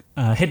down,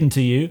 hidden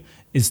to you,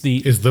 is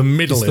the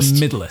middlest. Is the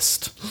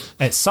middlest.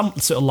 It's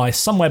sort of lies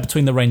somewhere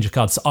between the range of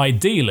cards. So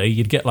ideally,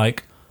 you'd get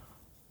like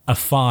a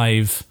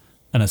 5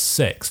 and a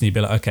 6, and you'd be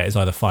like, okay, it's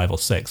either 5 or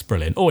 6,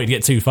 brilliant. Or you'd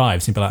get 2 5s,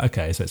 and you'd be like,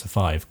 okay, so it's a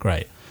 5,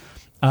 great.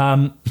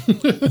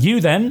 You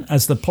then,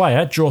 as the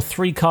player, draw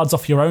 3 cards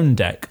off your own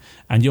deck,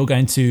 and you're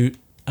going to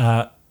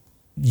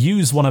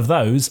use one of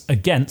those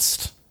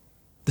against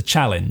the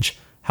challenge.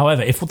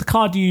 However, if the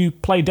card you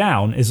play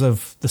down is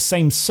of the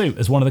same suit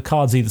as one of the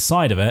cards either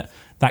side of it,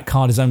 that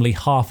card is only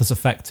half as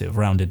effective,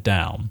 rounded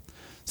down.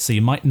 So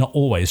you might not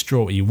always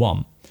draw what you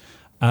want.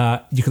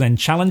 You can then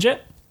challenge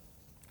it,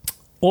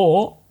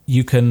 or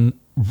you can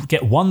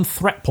get 1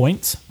 threat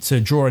point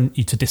to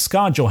to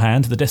discard your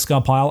hand to the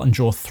discard pile and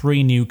draw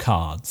 3 new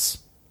cards.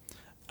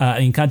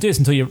 And you can do this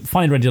until you're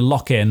finally ready to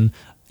lock in.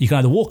 You can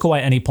either walk away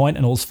at any point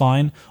and all's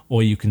fine,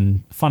 or you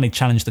can finally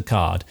challenge the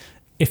card.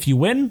 If you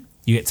win,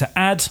 you get to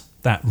add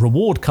that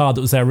reward card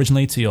that was there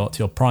originally to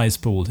your prize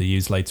pool to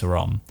use later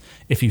on.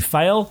 If you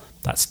fail,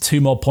 that's 2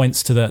 more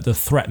points to the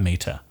threat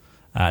meter.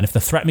 And if the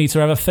threat meter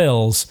ever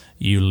fills,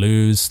 you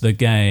lose the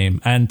game.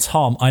 And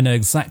Tom, I know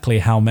exactly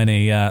how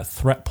many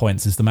threat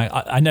points is the max.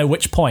 I know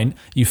which point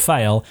you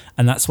fail,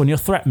 and that's when your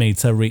threat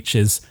meter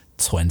reaches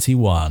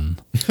 21.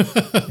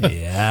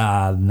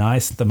 Yeah,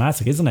 nice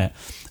thematic, isn't it?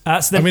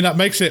 So I mean, that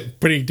makes it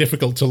pretty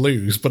difficult to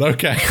lose, but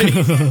okay.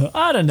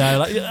 I don't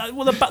know.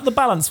 The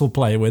balance we'll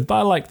play with, but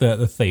I like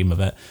the theme of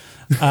it.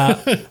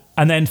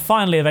 And then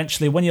finally,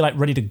 eventually, when you're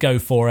ready to go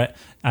for it,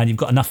 and you've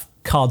got enough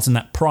cards in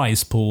that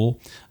prize pool,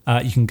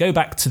 you can go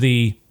back to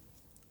the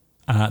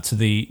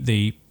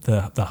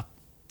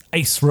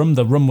ace room,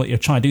 the room that you're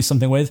trying to do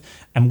something with,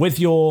 and with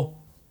your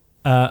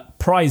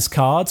prize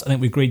cards, I think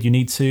we agreed you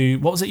need to.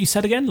 What was it you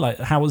said again?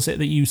 How was it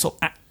that you sort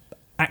of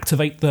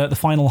activate the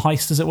final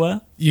heist, as it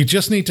were? You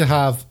just need to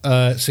have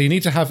you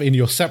need to have in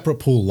your separate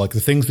pool, like the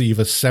things that you've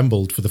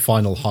assembled for the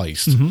final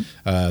heist,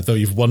 though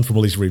you've won from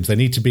all these rooms. They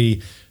need to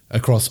be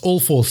across all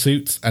 4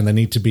 suits, and they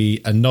need to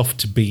be enough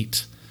to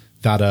beat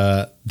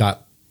that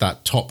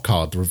top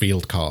card, the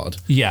revealed card.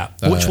 Yeah,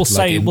 which we'll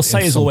say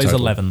is always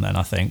total. 11 then,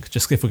 I think.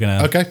 Just if we're going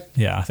to... Okay.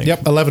 Yeah, I think...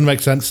 Yep, 11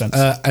 makes sense.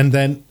 And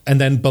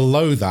then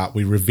below that,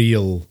 we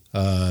reveal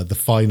the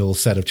final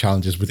set of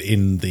challenges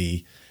within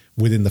the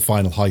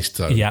final heist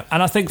zone. Yeah,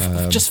 and I think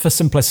just for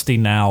simplicity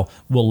now,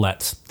 we'll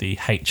let the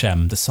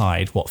HM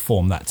decide what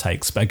form that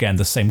takes. But again,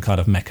 the same kind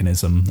of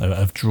mechanism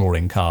of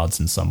drawing cards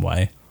in some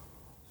way.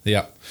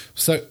 Yeah.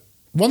 So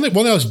One thing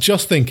I was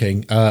just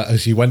thinking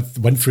as you went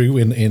through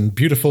in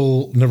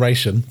beautiful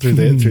narration through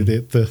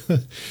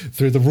the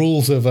through the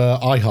rules of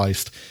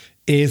iHeist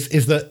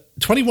is that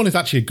 21 is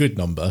actually a good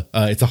number.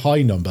 It's a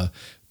high number,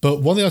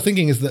 but one thing I was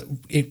thinking is that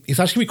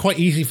it's actually quite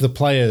easy for the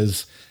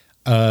players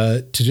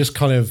to just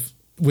kind of,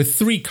 with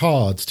 3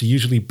 cards, to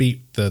usually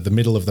beat the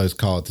middle of those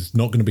cards. It's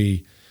often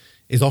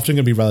going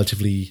to be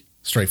relatively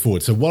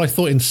straightforward. So what I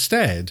thought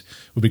instead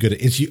would be good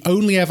is you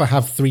only ever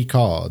have 3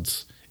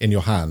 cards in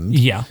your hand.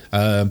 Yeah.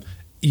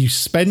 You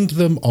spend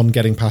them on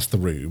getting past the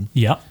room.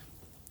 Yeah.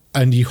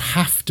 And you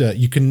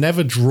can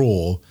never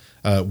draw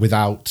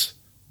without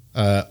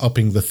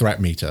upping the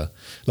threat meter.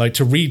 Like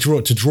to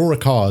draw a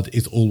card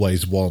is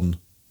always one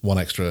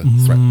extra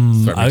threat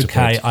meter.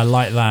 Okay, point. I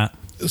like that.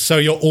 So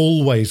you're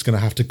always going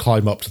to have to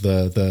climb up to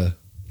the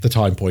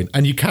time point.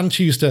 And you can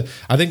choose to,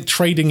 I think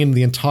trading in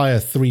the entire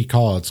 3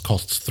 cards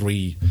costs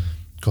three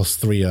threat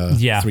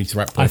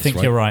points. I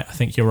think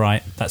you're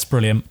right. That's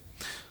brilliant.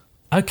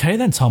 Okay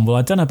then, Tom. Well,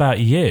 I don't know about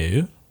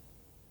you,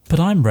 but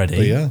I'm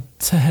ready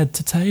to head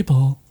to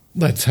table.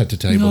 Let's head to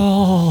table.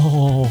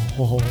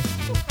 Oh.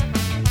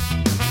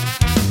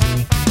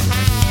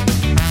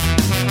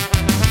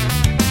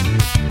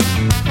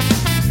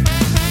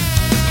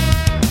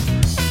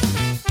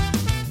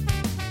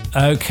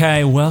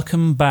 Okay,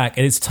 welcome back.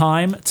 It is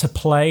time to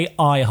play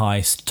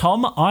iHeist.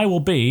 Tom, I will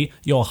be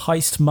your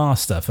heist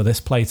master for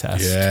this playtest.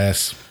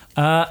 Yes.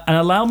 And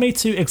allow me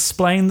to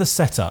explain the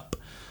setup.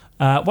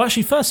 Well,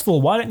 actually, first of all,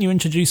 why don't you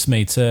introduce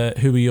me to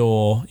who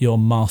your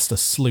master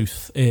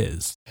sleuth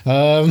is?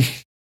 I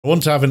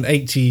want to have an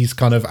 80s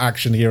kind of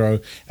action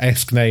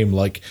hero-esque name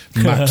like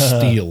Max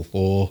Steel,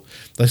 or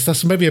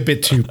that's maybe a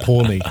bit too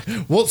porny.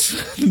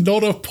 What's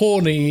not a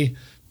porny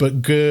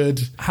but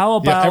good? How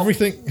about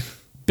everything?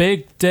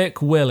 Big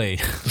Dick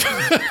Willie.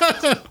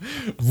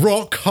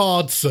 Rock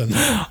Hardson.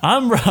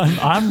 I'm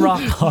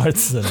Rock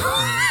Hardson.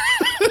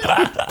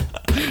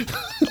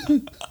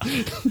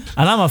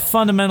 And I'm a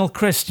fundamental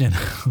Christian.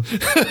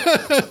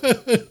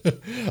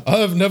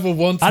 I've never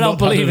once. I don't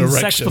believe in erection.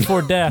 sex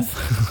before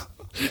death.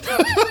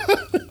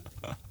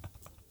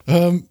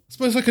 I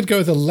suppose I could go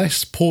with a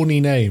less porny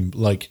name,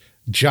 like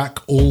Jack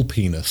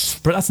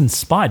Allpenis. But that's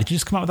inspired. Did you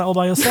just come up with that all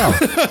by yourself?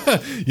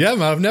 Yeah,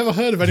 man. I've never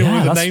heard of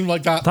anyone with a name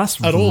like that.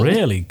 That's at all.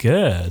 Really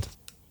good.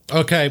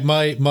 Okay,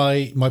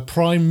 my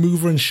prime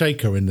mover and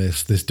shaker in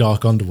this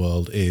dark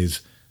underworld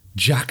is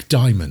Jack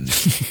Diamond.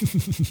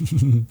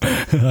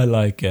 I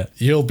like it.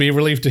 You'll be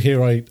relieved to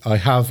hear I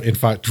have in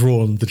fact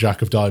drawn the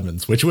Jack of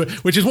Diamonds, which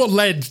is what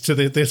led to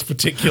this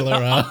particular.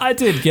 I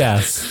did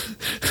guess.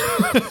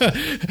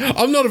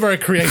 I'm not a very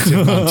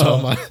creative man,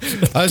 Tom.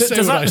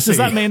 Does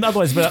that mean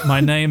otherwise? But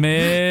my name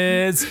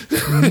is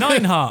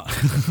Nineheart.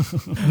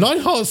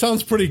 Nineheart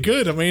sounds pretty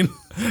good. I mean,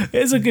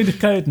 it's a good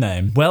code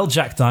name. Well,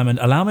 Jack Diamond,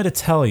 allow me to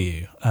tell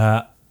you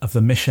of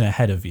the mission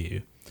ahead of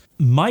you.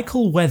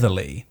 Michael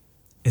Weatherly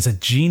is a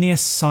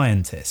genius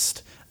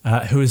scientist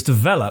who has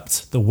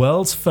developed the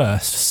world's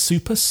first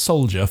super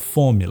soldier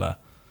formula.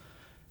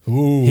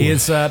 Ooh.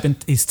 He's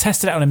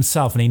tested it out on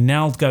himself, and he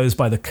now goes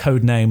by the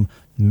code name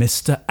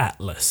Mr.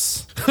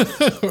 Atlas.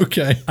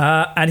 Okay.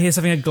 And he is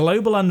having a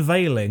global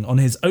unveiling on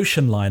his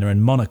ocean liner in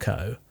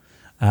Monaco.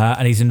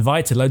 And he's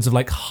invited loads of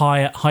like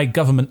high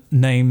government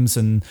names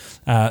and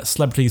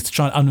celebrities to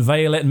try and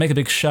unveil it and make a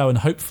big show and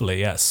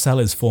hopefully sell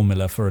his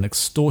formula for an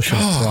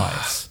extortionate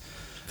price.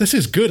 This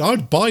is good.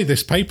 I'd buy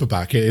this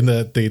paperback in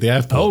the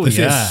airport. Oh,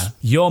 yeah.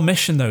 Your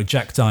mission, though,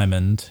 Jack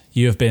Diamond,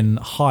 you have been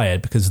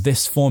hired because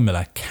this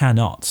formula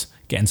cannot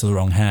get into the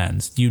wrong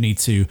hands. You need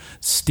to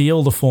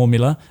steal the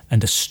formula and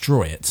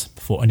destroy it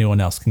before anyone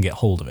else can get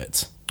hold of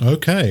it.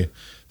 Okay.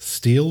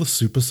 Steal the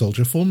super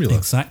soldier formula.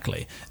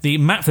 Exactly. The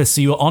map for this,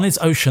 so you're on his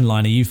ocean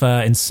liner. You've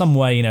in some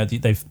way,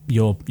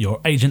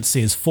 your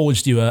agency has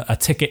forged you a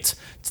ticket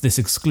to this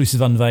exclusive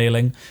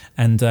unveiling,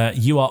 and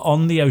you are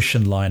on the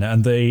ocean liner.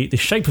 And the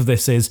shape of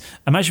this is,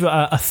 imagine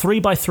a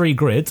 3x3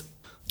 grid,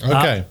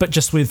 okay, but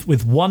just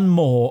with one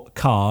more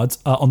card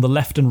on the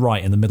left and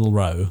right in the middle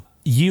row.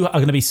 You are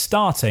going to be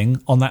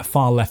starting on that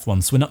far left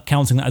one, so we're not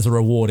counting that as a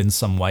reward in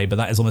some way, but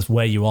that is almost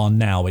where you are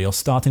now, where your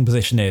starting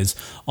position is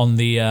on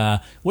the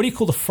what do you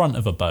call the front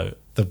of a boat?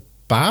 The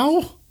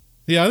bow?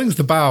 Yeah, I think it's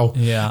the bow.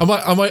 Yeah. Am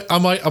I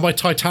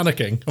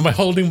Titanicking? Am I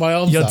holding my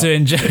arms You're out?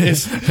 doing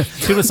just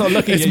people start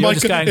looking at you. You're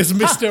just going, is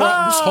Mr.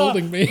 Atlas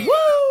holding me?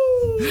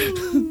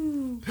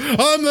 Woo!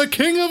 I'm the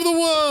king of the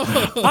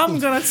world. I'm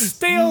gonna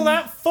steal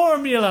that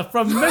formula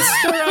from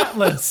Mr.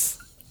 Atlas.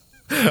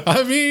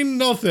 I mean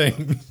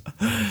nothing.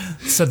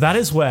 So that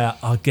is where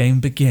our game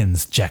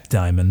begins, Jack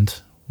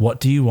Diamond. What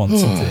do you want to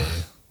do?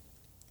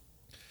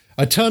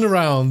 I turn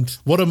around.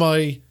 What am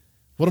I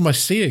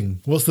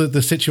seeing? What's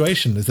the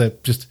situation? Is there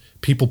just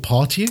people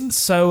partying?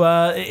 So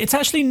it's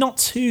actually not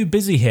too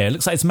busy here. It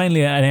looks like it's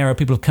mainly an area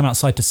people have come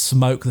outside to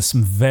smoke. There's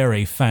some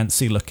very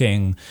fancy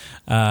looking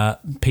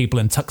people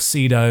in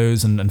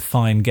tuxedos and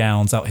fine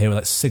gowns out here with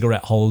like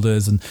cigarette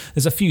holders. And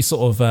there's a few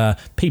sort of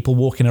people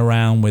walking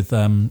around with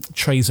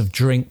trays of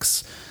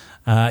drinks.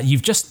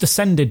 You've just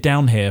descended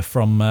down here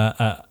from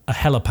a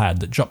helipad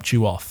that dropped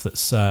you off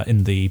that's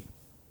in the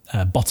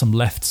bottom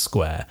left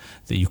square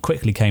that you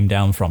quickly came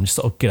down from. Just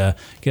sort of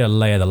get a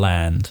lay of the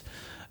land.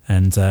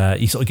 And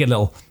you sort of get a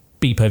little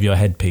beep over your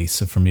headpiece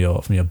from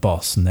your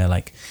boss, and they're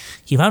like,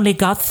 "You've only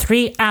got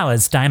 3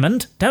 hours,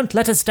 Diamond. Don't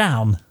let us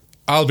down."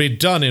 I'll be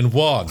done in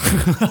 1.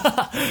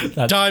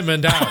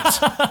 Diamond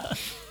out.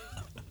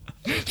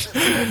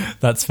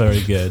 That's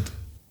very good.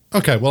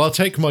 Okay, well, I'll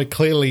take my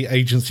clearly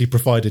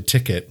agency-provided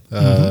ticket.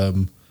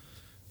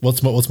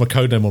 What's my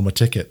code name on my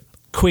ticket?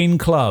 Queen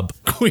Club.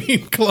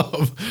 Queen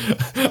Club.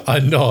 I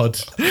nod.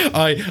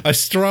 I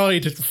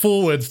stride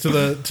forwards to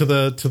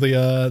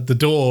the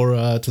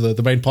door to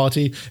the main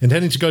party,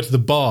 intending to go to the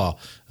bar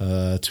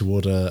to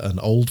order an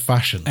old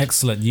fashioned.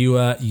 Excellent.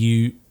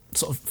 You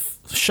sort of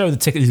show the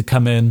ticket to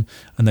come in,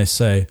 and they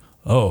say,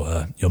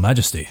 "Oh, Your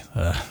Majesty,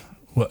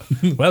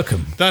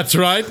 welcome." That's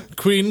right,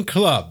 Queen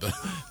Club.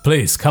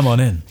 Please come on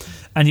in.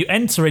 And you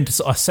enter into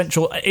sort of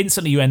central.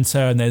 Instantly, you enter,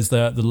 and there's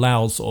the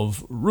loud sort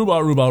of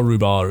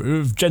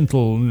rhubarb,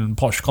 gentle,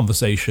 posh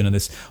conversation in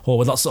this hall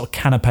with lots of sort of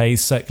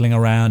canapes circling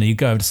around. And you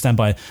go over to stand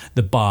by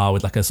the bar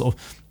with like a sort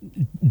of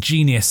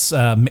genius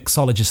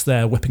mixologist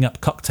there whipping up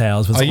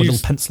cocktails with a little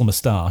pencil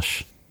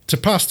moustache. To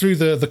pass through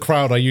the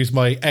crowd, I use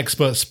my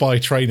expert spy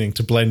training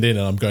to blend in,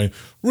 and I'm going,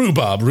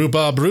 rhubarb.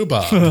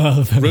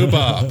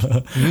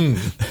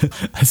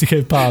 As you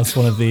go past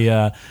one of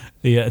the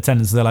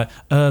attendants, they're like,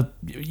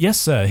 "Yes,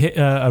 sir,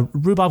 a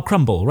rhubarb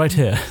crumble right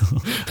here."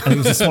 And it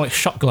was just like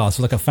shot glass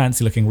with like a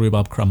fancy-looking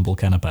rhubarb crumble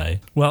canapé.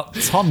 Well,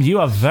 Tom, you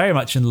are very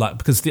much in luck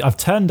because I've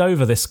turned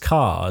over this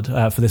card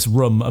for this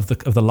room of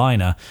the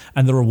liner,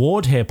 and the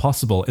reward here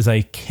possible is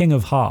a King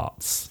of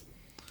Hearts.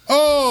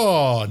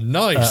 Oh,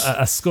 nice.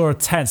 A score of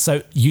 10.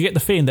 So you get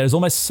the feeling there's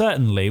almost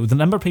certainly, with the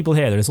number of people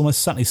here, there is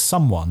almost certainly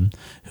someone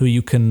who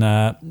you can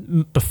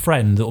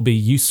befriend that will be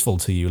useful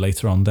to you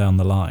later on down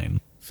the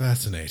line.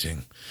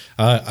 Fascinating.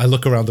 I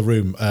look around the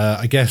room.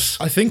 I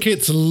think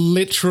it's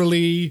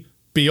literally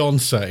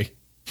Beyonce.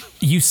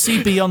 You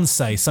see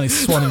Beyonce suddenly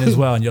swanning as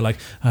well, and you're like,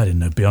 "I didn't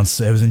know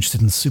Beyonce was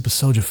interested in super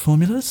soldier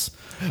formulas."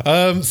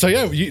 So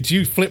yeah, do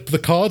you flip the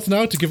cards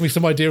now to give me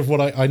some idea of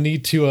what I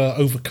need to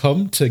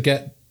overcome to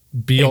get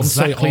Beyonce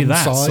exactly on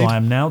that. side? So I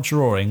am now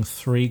drawing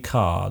 3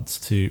 cards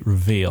to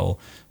reveal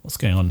what's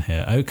going on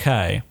here.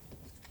 Okay.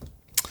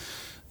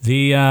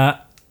 The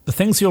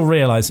things you'll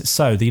realise.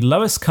 So the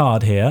lowest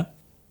card here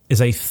is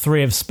a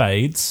 3 of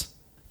spades.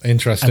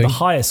 Interesting. And the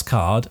highest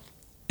card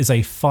is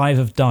a 5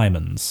 of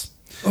diamonds.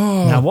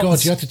 Oh, now,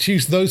 God, you have to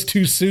choose those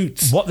 2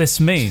 suits. What this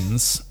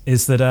means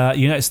is that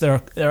you notice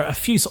there are a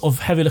few sort of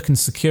heavy-looking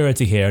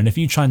security here, and if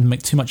you try and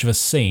make too much of a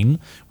scene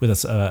with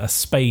a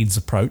spades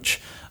approach,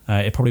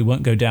 it probably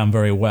won't go down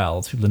very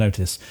well to people to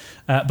notice.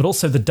 But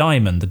also the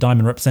diamond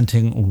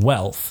representing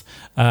wealth.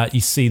 You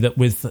see that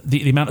with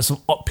the amount of, sort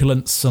of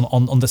opulence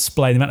on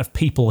display, the amount of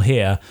people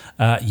here,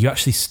 you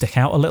actually stick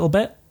out a little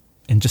bit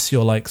in just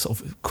your like sort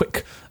of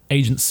quick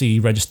agency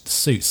registered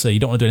suit. So you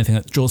don't want to do anything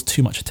that draws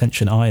too much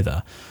attention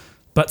either.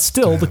 But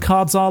still, the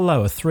cards are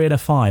low, a 3 and a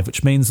 5,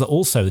 which means that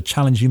also the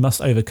challenge you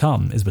must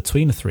overcome is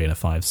between a 3 and a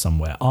 5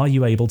 somewhere. Are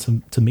you able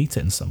to meet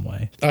it in some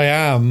way? I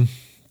am,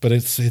 but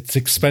it's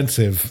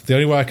expensive. The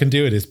only way I can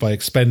do it is by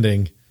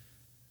expending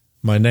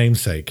my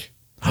namesake,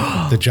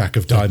 the Jack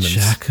of Diamonds.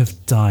 The Jack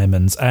of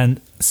Diamonds. And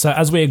so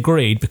as we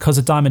agreed, because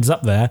a diamond is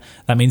up there,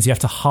 that means you have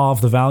to halve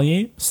the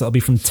value. So that'll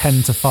be from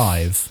 10 to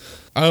 5.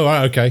 Oh,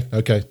 right,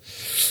 okay.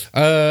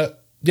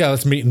 Yeah,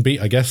 let's meet and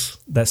beat, I guess.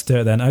 Let's do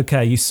it then.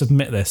 Okay, you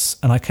submit this,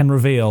 and I can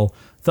reveal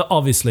that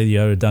obviously you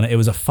had done it. It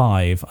was a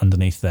 5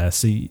 underneath there.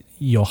 So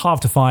you're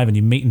half to 5 and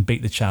you meet and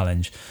beat the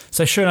challenge.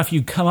 So sure enough,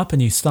 you come up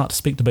and you start to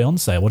speak to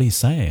Beyonce. What are you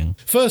saying?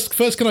 First,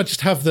 can I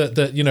just have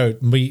that you know,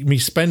 me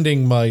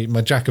spending my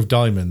Jack of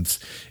Diamonds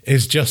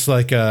is just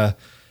like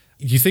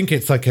you think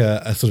it's like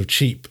a sort of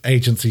cheap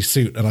agency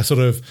suit, and I sort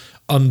of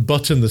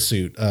unbutton the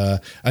suit,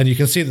 and you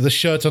can see that the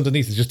shirt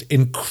underneath is just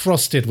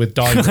encrusted with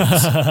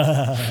diamonds.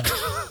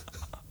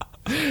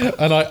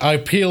 And I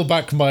peel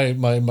back my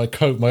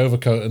coat, my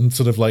overcoat, and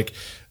sort of like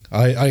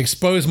I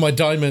expose my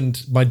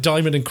diamond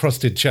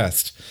encrusted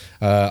chest.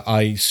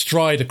 I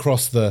stride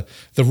across the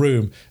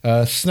room,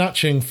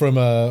 snatching from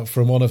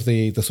one of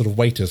the sort of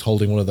waiters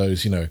holding one of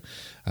those, you know,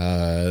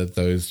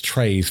 those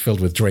trays filled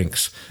with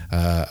drinks,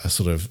 a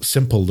sort of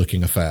simple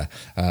looking affair.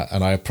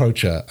 And I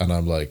approach her and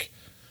I'm like,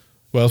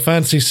 "Well,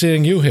 fancy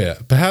seeing you here.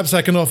 Perhaps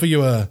I can offer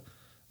you a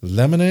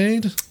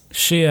lemonade?"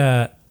 She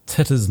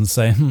titters and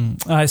say,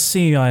 "I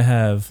see I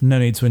have no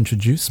need to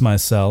introduce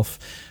myself.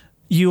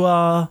 You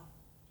are..."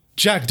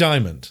 "Jack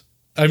Diamond.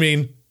 I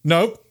mean,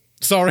 nope,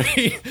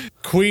 sorry,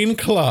 Queen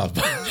Club."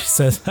 She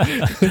says,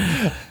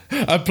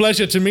 "A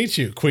pleasure to meet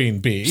you, Queen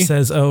B." She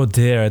says, "Oh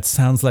dear, it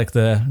sounds like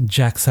the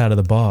Jack's out of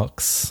the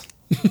box."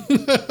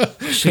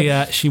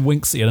 She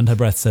winks at you and under her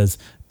breath says,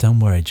 "Don't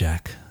worry,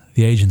 Jack.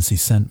 The agency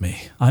sent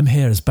me. I'm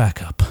here as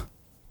backup."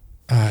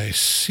 "I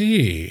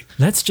see.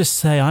 Let's just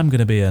say I'm going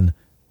to be an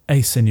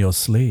ace in your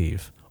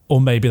sleeve, or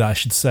maybe that I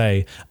should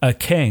say a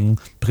king,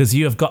 because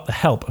you have got the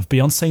help of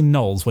Beyonce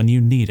Knowles when you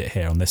need it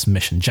here on this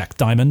mission, Jack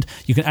Diamond.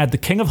 You can add the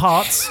King of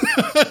Hearts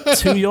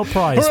to your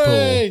prize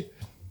Hooray! pool.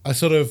 I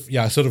sort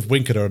of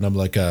wink at her and I'm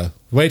like,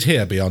 wait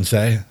here,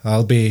 Beyonce.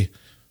 I'll be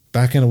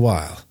back in a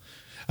while.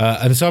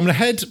 And so I'm going to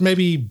head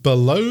maybe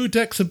below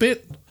decks a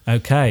bit.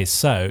 Okay,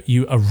 so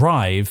you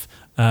arrive,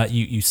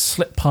 you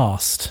slip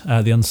past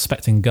the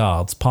unsuspecting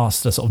guards,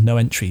 past the sort of no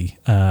entry,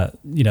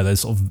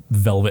 those sort of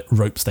velvet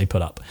ropes they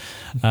put up,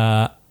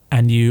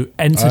 and you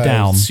enter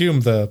down. I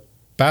assume the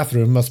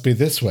bathroom must be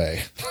this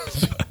way.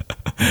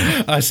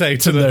 I say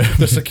to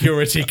the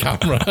security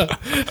camera.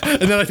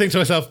 And then I think to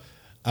myself,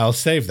 I'll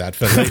save that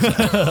for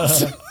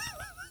later.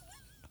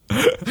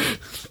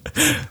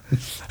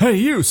 Hey,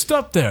 you,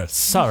 stop there.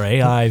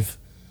 Sorry, I've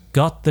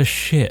got the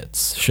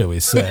shits, shall we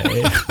say.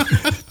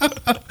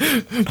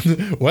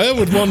 Where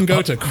would one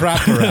go to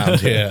crap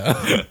around here?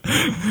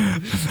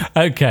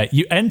 Okay,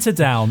 you enter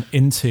down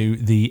into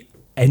the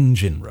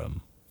engine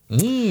room.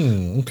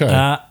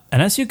 Okay.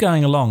 And as you're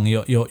going along,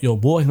 you're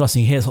walking across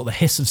and you hear sort of the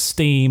hiss of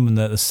steam and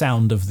the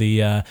sound of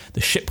the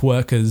ship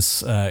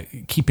workers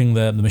keeping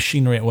the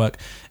machinery at work.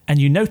 And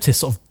you notice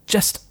sort of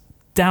just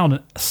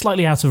down,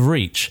 slightly out of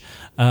reach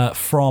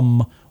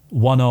from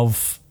one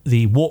of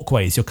the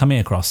walkways you're coming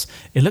across,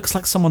 it looks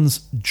like someone's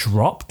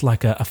dropped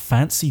like a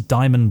fancy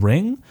diamond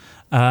ring.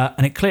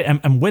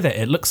 And with it,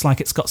 it looks like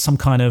it's got some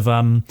kind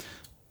of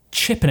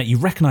chip in it. You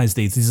recognize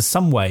these. These are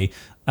some way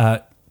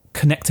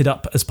connected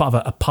up as part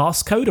of a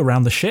passcode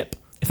around the ship.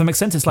 If that makes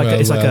sense, it's like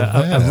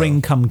a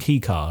ring cum key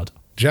card.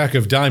 Jack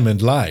of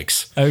Diamond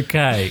likes.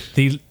 Okay,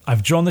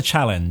 I've drawn the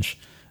challenge.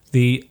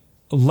 The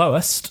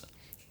lowest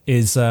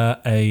is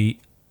a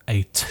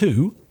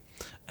 2,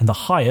 and the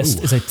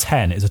highest is a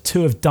 10. It's a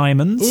 2 of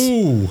diamonds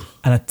and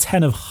a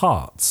 10 of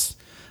hearts.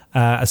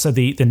 So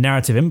the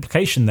narrative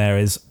implication there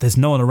is there's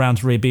no one around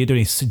to really be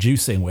doing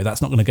seducing with.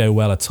 That's not going to go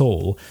well at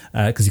all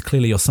because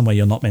you're somewhere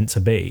you're not meant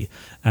to be.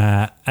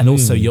 And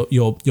also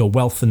your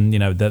wealth and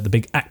the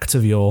big act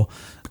of your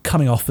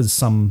coming off as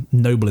some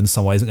noble in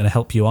some way isn't going to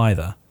help you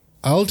either.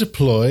 I'll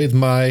deploy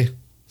my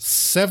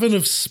 7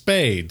 of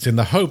spades in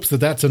the hopes that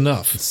that's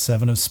enough.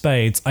 7 of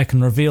spades. I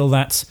can reveal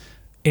that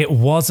it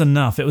was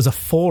enough. It was a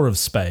 4 of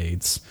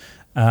spades.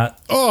 So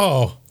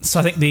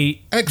I think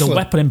the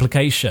weapon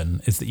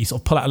implication is that you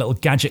sort of pull out a little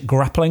gadget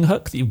grappling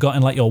hook that you've got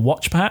in like your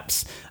watch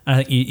perhaps,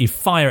 and you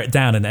fire it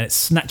down and then it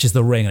snatches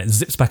the ring and it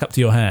zips back up to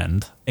your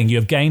hand, and you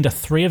have gained a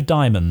 3 of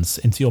diamonds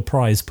into your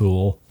prize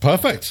pool.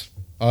 Perfect.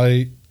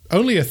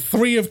 Only a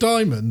 3 of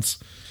diamonds.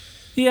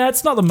 Yeah,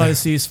 it's not the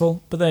most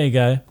useful, but there you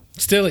go.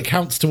 Still, it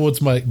counts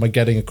towards my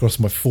getting across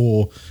my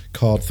 4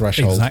 card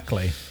threshold.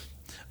 Exactly.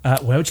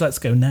 Where would you like to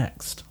go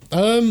next?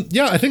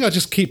 I think I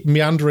just keep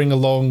meandering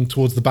along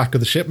towards the back of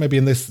the ship. Maybe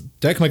in this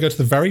deck. Can I go to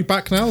the very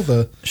back now?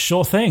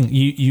 Sure thing.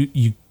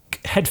 You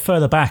head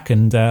further back,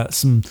 and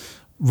some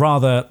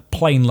rather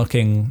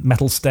plain-looking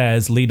metal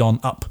stairs lead on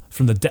up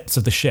from the depths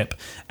of the ship.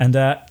 And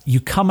you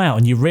come out,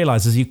 and you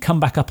realise as you come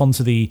back up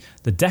onto the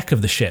deck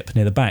of the ship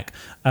near the back,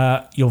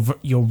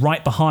 you're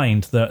right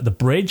behind the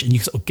bridge, and you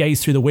sort of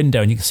gaze through the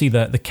window, and you can see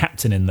the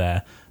captain in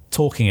there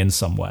talking in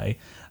some way.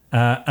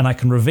 And I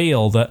can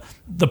reveal that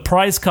the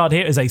prize card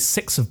here is a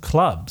 6 of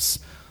clubs.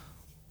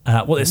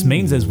 What this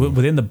means is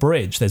within the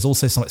bridge, there's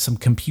also some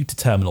computer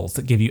terminals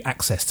that give you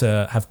access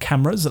to have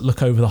cameras that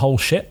look over the whole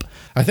ship.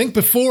 I think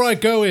before I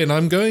go in,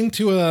 I'm going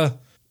to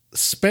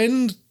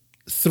spend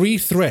 3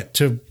 threat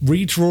to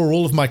redraw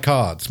all of my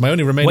cards. My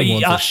only remaining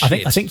ones are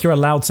shit. I think you're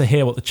allowed to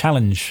hear what the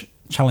challenge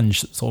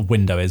sort of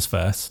window is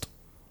first.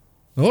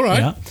 All right.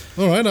 Yeah.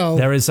 All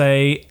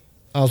right.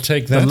 I'll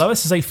take that. The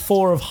lowest is a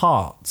 4 of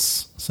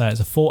hearts. So it's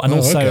a 4. And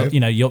also, okay.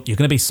 you're going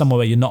to be somewhere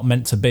where you're not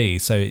meant to be.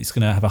 So it's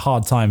going to have a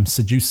hard time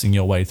seducing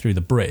your way through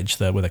the bridge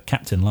there where the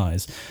captain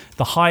lies.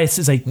 The highest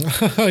is a...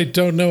 I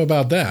don't know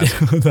about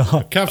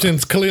that.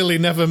 Captain's clearly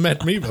never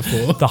met me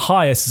before. The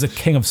highest is a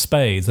king of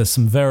spades. There's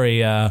some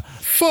very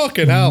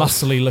fucking hell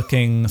muscly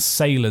looking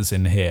sailors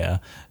in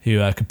here who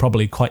could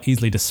probably quite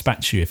easily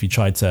dispatch you if you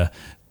tried to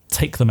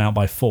take them out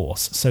by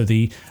force. So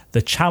the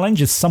challenge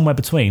is somewhere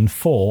between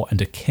 4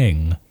 and a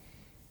king.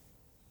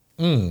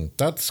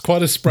 That's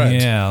quite a spread.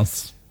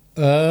 Yes.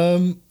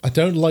 I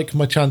don't like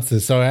my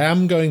chances, so I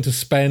am going to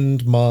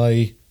spend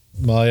my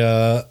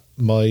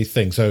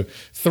thing. So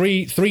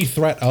three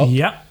threat up.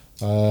 Yep.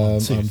 I'm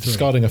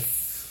discarding a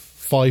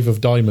 5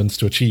 of diamonds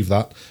to achieve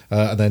that,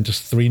 and then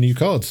just 3 new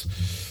cards.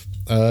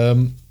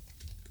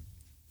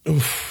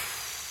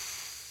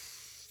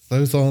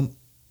 Those aren't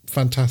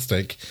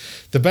fantastic.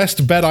 The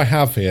best bet I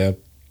have here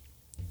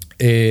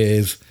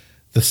is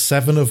the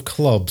 7 of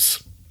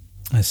clubs.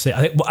 I see.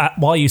 I think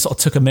while you sort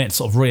of took a minute to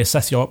sort of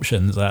reassess your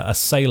options, a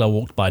sailor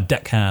walked by, a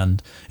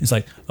deckhand. He's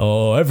like,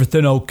 "Oh,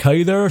 everything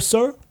okay there,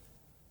 sir?"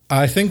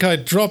 I think I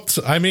dropped...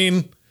 I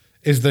mean,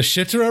 is the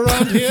shitter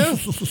around here?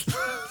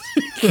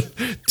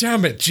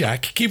 Damn it,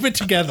 Jack. Keep it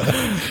together.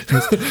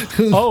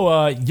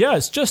 Yeah,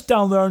 it's just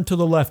down there and to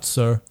the left,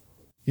 sir.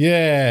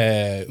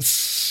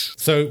 Yes.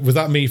 So was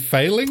that me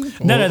failing?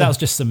 No, that was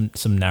just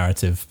some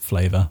narrative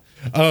flavour.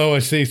 Oh, I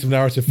see. Some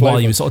narrative flavor.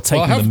 While you were sort of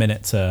taking the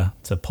minute to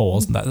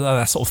pause, and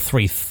that sort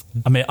of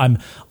I mean,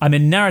 I'm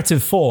in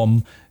narrative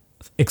form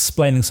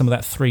explaining some of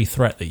that 3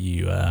 threat that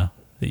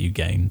you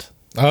gained.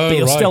 Oh, but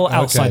you're right. still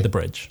outside Okay. the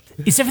bridge.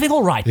 Is everything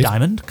all right,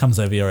 Diamond? Comes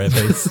over your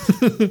earpiece.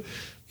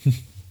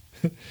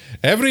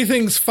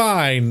 Everything's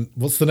fine.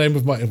 What's the name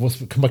of my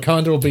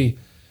commander will be?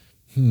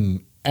 N.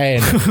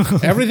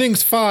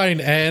 Everything's fine,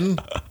 N.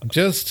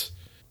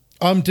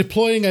 I'm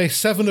deploying a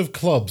 7 of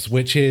clubs,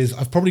 which is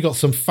I've probably got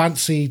some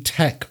fancy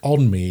tech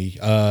on me,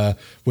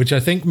 which I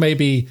think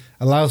maybe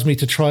allows me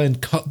to try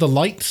and cut the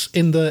lights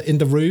in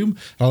the room.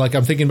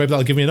 I'm thinking maybe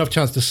that'll give me enough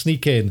chance to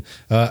sneak in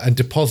and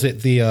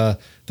deposit the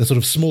sort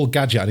of small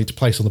gadget I need to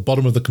place on the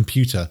bottom of the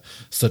computer,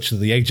 such that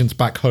the agents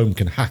back home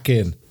can hack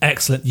in.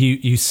 Excellent.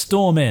 You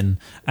storm in,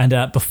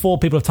 and before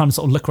people have time to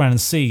sort of look around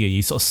and see you,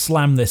 you sort of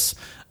slam this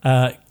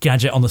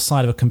gadget on the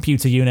side of a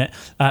computer unit,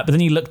 but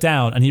then you look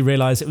down and you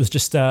realise it was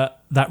just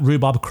that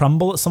rhubarb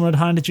crumble that someone had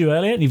handed you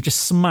earlier, and you've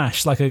just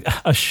smashed like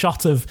a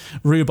shot of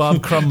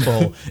rhubarb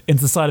crumble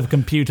into the side of a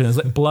computer, and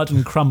there's like blood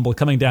and crumble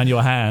coming down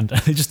your hand,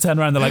 and you just turn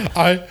around, they're like,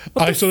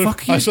 I sort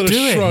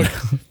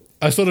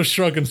of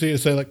shrug and see you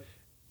say like,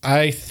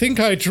 I think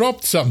I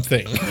dropped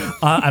something.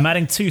 I'm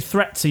adding 2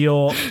 threat to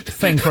your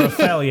thing for a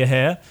failure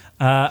here.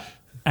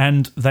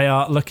 And they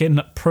are looking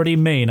pretty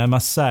mean, I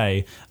must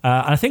say.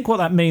 And I think what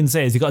that means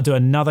is you've got to do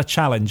another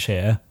challenge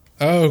here.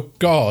 Oh,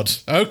 God.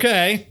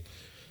 Okay.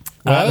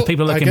 Well, the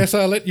people are looking I guess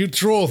I'll let you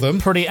draw them.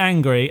 pretty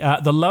angry.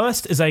 The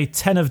lowest is a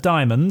 10 of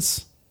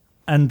diamonds,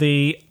 and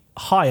the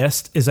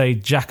highest is a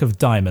jack of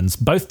diamonds.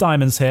 Both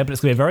diamonds here, but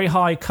it's going to be a very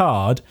high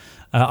card.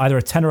 Either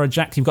a 10 or a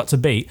jack you've got to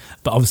beat,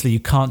 but obviously you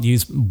can't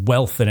use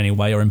wealth in any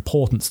way or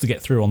importance to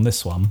get through on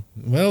this one.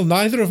 Well,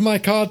 neither of my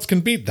cards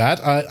can beat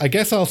that. I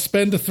guess I'll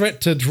spend a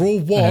threat to draw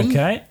 1.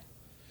 Okay.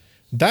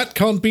 That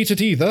can't beat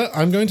it either.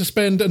 I'm going to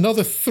spend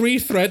another 3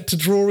 threat to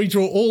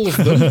redraw all of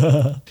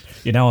them.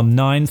 You're now on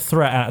 9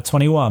 threat out of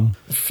 21.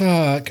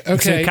 Fuck. So the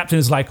Okay. captain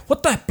is like,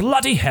 what the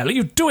bloody hell are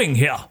you doing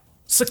here?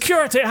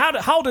 Security,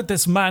 how did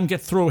this man get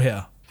through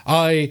here?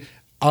 I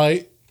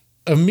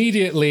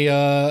immediately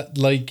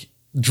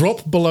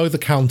drop below the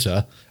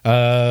counter,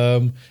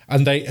 and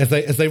as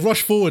they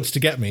rush forwards to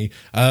get me,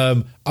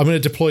 I'm going to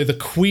deploy the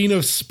Queen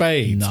of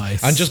Spades.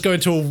 Nice. And just go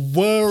into a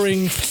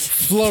whirring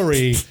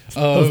flurry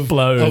Of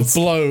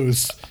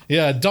blows.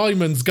 Yeah,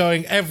 diamonds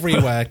going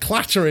everywhere,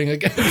 clattering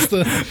against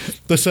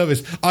the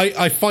surface.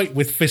 I fight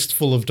with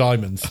fistful of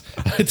diamonds.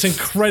 It's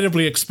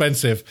incredibly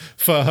expensive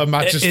for Her It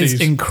Majesty's.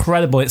 is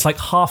incredible. It's like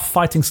half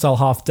fighting style,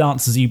 half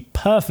dance, as you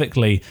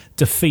perfectly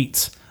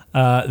defeat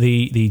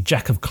the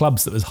jack of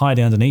clubs that was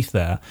hiding underneath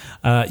there.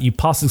 You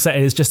pass the set.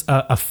 It is just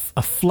a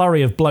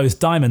flurry of blows,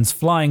 diamonds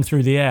flying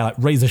through the air like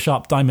razor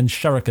sharp diamond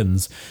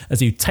shurikens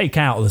as you take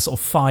out the sort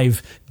of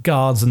 5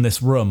 guards in this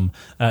room,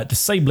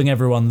 disabling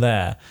everyone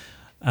there.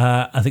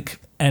 I think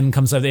N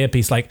comes over the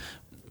earpiece like,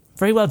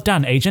 very well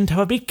done, agent.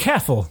 However, be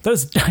careful.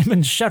 Those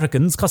diamond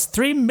shurikens cost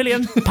 £3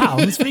 million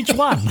for each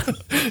one.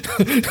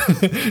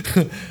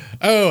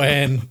 Oh,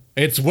 N,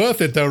 it's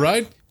worth it though,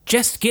 right?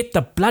 Just get the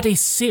bloody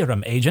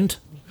serum, agent.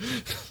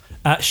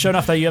 Sure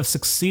enough, though, you have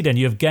succeeded.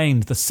 You have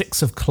gained the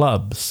 6 of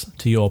clubs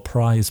to your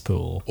prize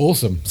pool.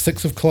 Awesome.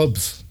 6 of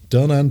clubs.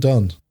 Done and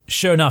done.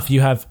 Sure enough,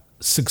 you have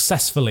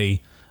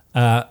successfully...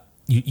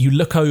 You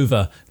look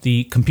over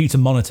the computer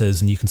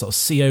monitors and you can sort of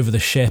see over the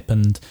ship,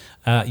 and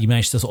you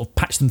manage to sort of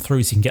patch them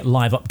through so you can get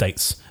live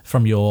updates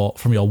from your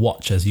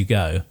watch as you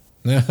go.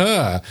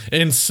 Aha.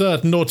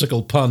 Insert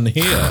nautical pun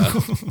here.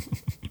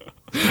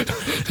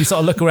 You sort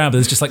of look around, but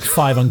there's just like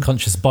 5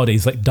 unconscious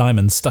bodies, like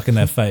diamonds stuck in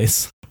their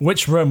face.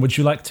 Which room would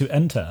you like to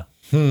enter?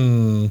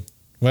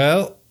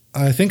 Well,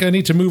 I think I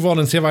need to move on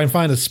and see if I can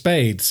find a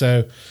spade,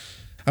 so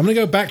I'm going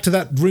to go back to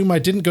that room I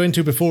didn't go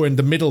into before in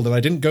the middle that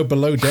I didn't go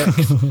below deck.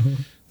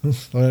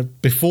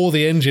 Before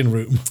the engine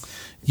room.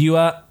 You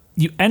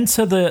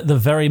enter the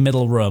very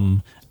middle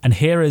room, and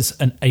here is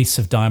an ace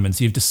of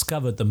diamonds. You've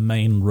discovered the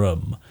main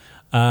room.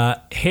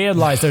 Here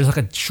lies, there's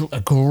like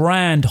a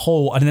grand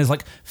hall, and there's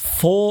like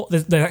 4,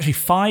 there's actually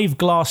 5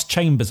 glass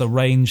chambers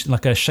arranged in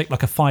like a shape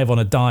like a 5 on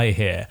a die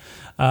here.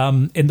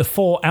 In the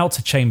 4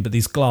 outer chamber,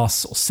 these glass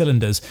sort of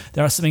cylinders,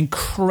 there are some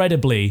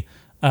incredibly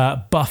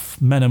buff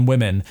men and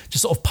women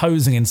just sort of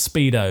posing in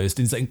Speedos,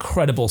 these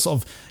incredible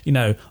sort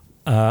of,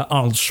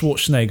 Arnold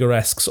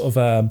Schwarzenegger-esque sort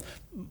of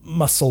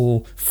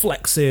muscle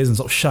flexes and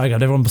sort of shag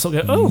out. Everyone sort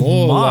of go,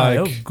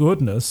 oh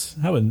goodness,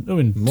 how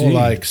indeed. More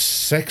like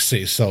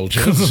sexy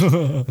soldiers.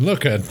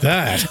 Look at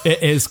that.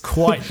 It is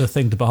quite the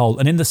thing to behold.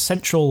 And in the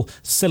central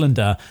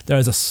cylinder, there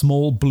is a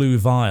small blue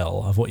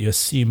vial of what you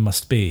assume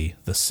must be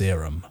the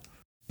serum.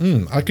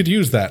 I could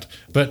use that,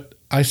 but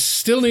I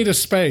still need a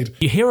spade.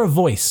 You hear a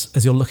voice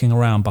as you're looking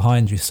around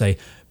behind you say,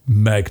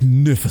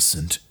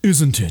 magnificent,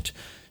 isn't it?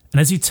 And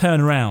as you turn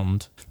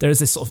around, there is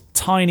this sort of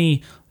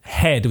tiny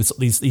head with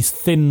sort of these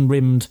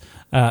thin-rimmed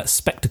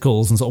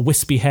spectacles and sort of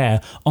wispy hair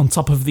on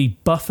top of the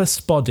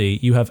buffest body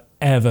you have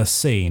ever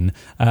seen,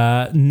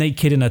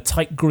 naked in a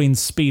tight green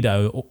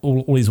Speedo,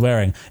 all he's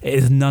wearing. It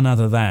is none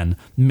other than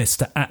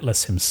Mr.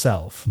 Atlas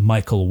himself,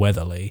 Michael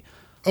Weatherly.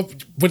 Oh,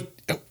 but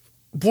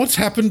what's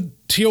happened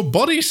to your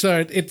body,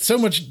 sir? It's so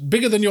much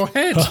bigger than your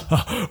head.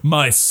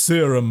 My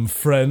serum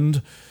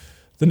friend.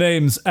 The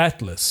name's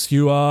Atlas.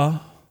 You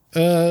are?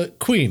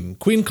 Queen.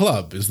 Queen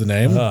Club is the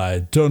name. I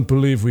don't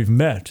believe we've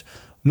met.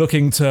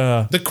 Looking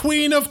to... The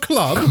Queen of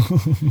Club?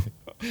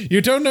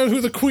 You don't know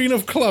who the Queen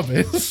of Club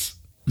is?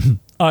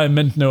 I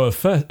meant no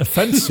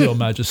offence, Your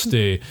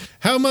Majesty.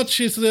 How much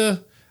is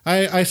the...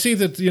 I see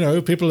that,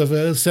 people have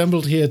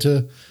assembled here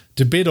to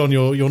bid on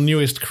your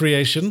newest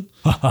creation.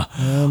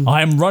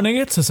 I'm running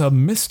it as a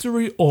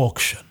mystery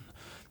auction.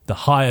 The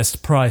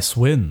highest price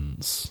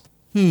wins.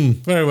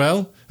 Very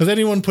well. Has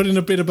anyone put in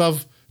a bid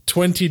above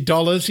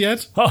 $20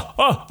 yet?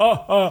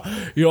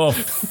 You're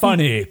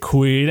funny,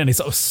 Queen. And he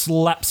sort of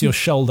slaps your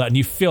shoulder and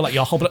you feel like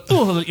you're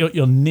hobbling.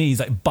 Your knees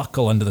like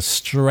buckle under the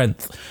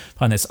strength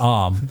behind this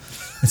arm.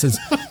 It says,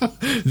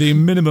 the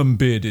minimum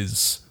bid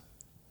is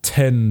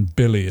 $10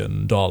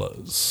 billion.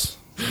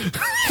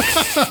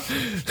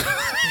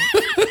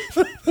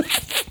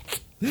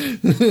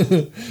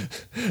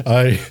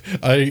 I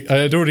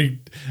had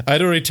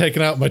already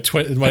taken out my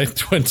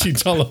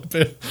 $20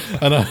 bill,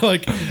 and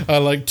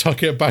I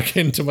tuck it back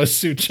into my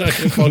suit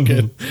jacket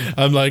pocket.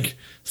 I'm like,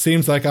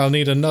 seems like I'll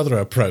need another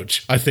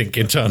approach, I think,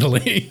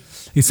 internally.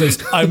 He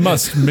says, I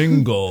must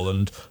mingle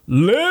and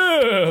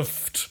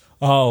lift.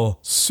 I'll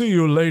see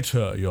you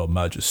later, Your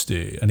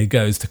Majesty. And he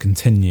goes to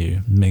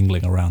continue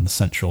mingling around the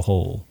central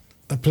hall.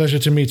 A pleasure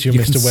to meet you, You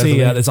Mr. can Weatherly. see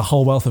there's a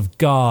whole wealth of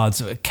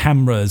guards,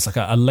 cameras, like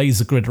a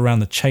laser grid around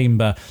the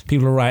chamber.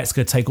 People are right. It's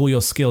going to take all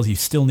your skills. You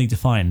still need to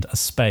find a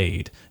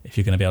spade if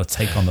you're going to be able to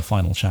take on the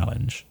final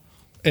challenge.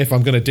 If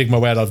I'm going to dig my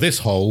way out of this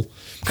hole.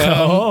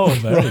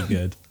 Very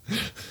good.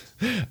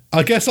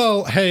 I guess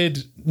I'll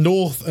head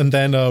north and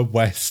then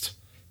west.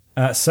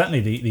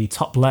 Certainly the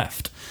top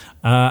left.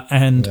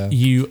 And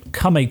you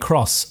come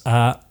across...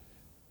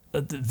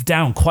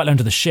 down quite low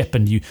under the ship,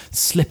 and you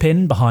slip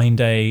in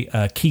behind a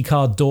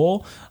keycard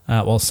door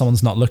while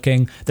someone's not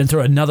looking, then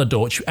through another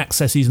door which you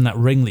access using that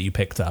ring that you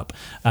picked up,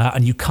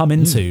 and you come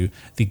into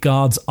the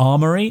guard's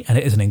armory, and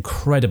it is an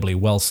incredibly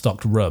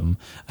well-stocked room,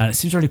 and it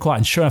seems really quiet,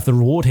 and sure enough the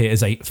reward here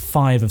is a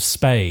 5 of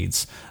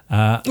spades.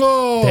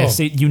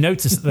 You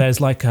notice that there's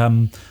like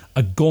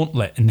a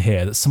gauntlet in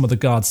here that some of the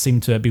guards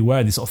seem to be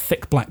wearing, these sort of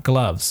thick black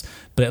gloves,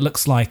 but it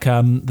looks like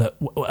that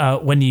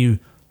when you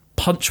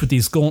punch with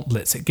these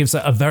gauntlets, it gives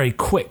a very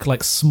quick,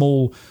 like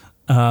small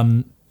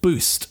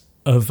boost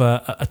of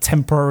a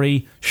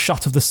temporary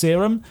shot of the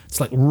serum. It's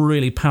like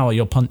really power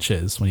your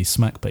punches when you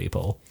smack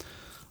people.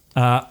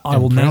 I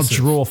will now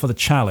draw for the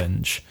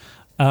challenge.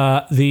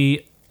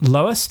 The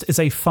lowest is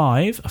a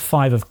 5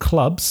 of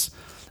clubs,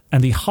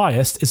 and the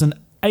highest is an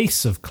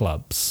ace of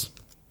clubs.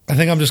 I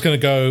think I'm just going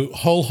to go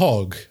whole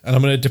hog, and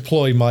I'm going to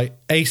deploy my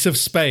ace of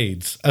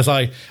spades as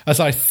I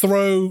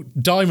throw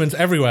diamonds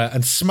everywhere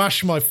and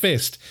smash my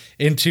fist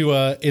into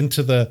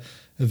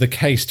the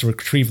case to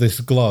retrieve this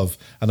glove.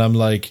 And I'm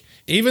like,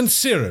 even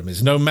serum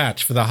is no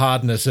match for the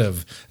hardness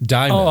of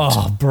diamond.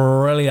 Oh,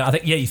 brilliant! I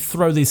think you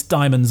throw these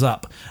diamonds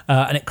up,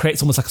 and it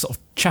creates almost like a sort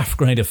of chaff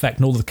grenade effect,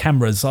 and all the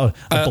cameras are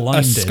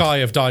blinded. A sky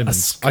of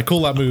diamonds. I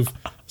call that move.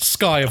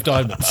 Sky of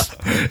diamonds.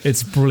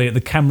 It's brilliant.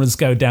 The cameras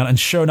go down, and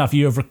sure enough,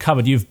 you have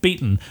recovered. You've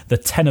beaten the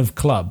 10 of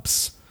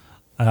clubs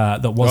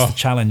that was the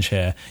challenge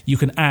here. You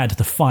can add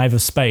the 5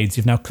 of spades.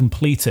 You've now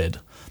completed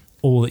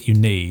all that you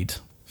need.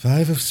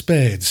 5 of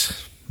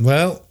spades.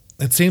 Well,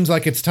 it seems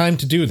like it's time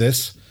to do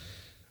this.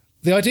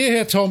 The idea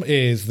here, Tom,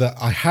 is that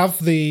I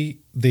have the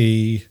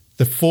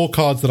 4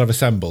 cards that I've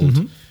assembled.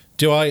 Mm-hmm.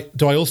 Do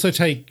I also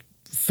take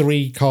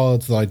 3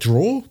 cards that I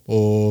draw,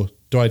 or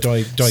do I get to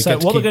keep my hand? So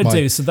what we're going to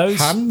do, so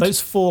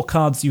those 4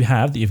 cards you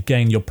have that you've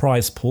gained your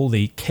prize pool,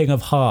 the King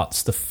of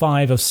Hearts, the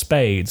 5 of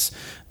Spades,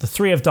 the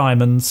 3 of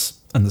Diamonds,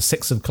 and the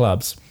 6 of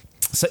Clubs.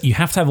 So you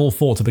have to have all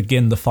 4 to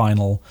begin the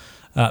final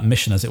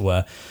mission, as it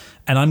were.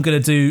 And I'm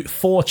going to do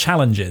 4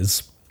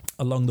 challenges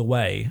along the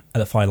way at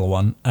the final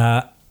one.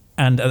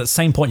 And at the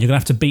same point, you're going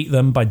to have to beat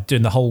them by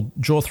doing the whole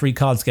draw 3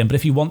 cards again. But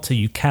if you want to,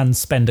 you can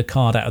spend a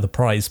card out of the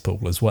prize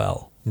pool as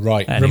well.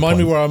 Right. Remind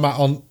me where I'm at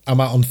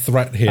on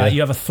threat here.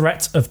 You have a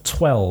threat of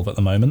 12 at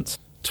the moment.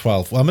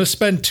 12. Well, I'm going to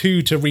spend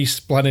 2 to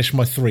replenish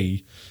my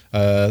 3.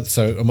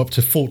 So I'm up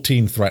to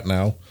 14 threat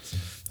now.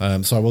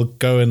 So I will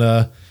go and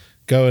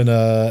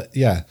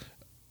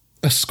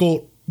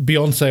escort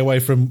Beyonce away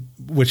from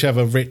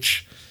whichever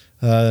rich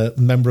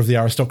member of the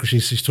aristocracy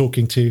she's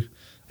talking to.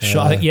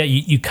 Sure. I think,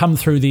 you come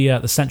through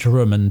the central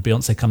room, and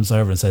Beyonce comes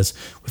over and says,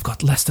 "We've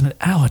got less than an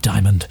hour,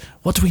 Diamond.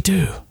 What do we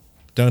do?"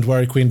 Don't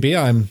worry, Queen Bee.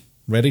 I'm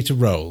ready to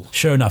roll.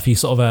 Sure enough, you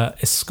sort of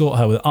escort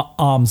her with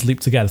arms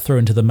looped together through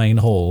into the main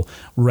hall,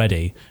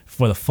 ready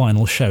for the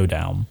final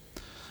showdown.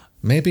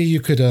 Maybe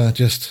you could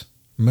just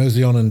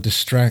mosey on and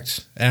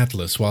distract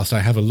Atlas whilst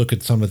I have a look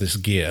at some of this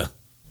gear.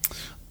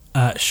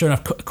 Sure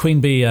enough, Queen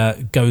Bee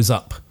goes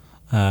up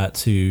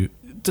to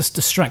just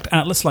distract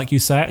Atlas, like you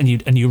say,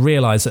 and you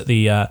realise that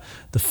the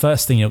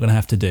first thing you're going to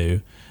have to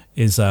do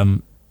is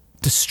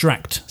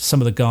distract some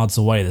of the guards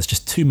away. There's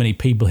just too many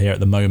people here at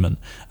the moment,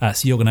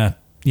 so you're going to,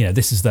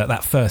 this is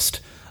that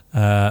first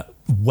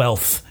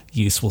wealth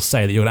use will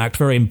say that you're going to act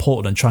very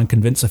important and try and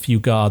convince a few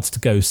guards to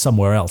go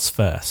somewhere else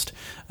first.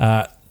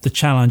 The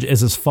challenge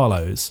is as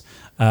follows.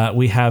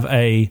 We have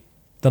the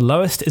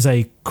lowest is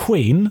a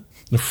queen.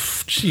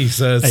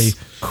 Jesus. A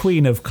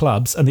queen of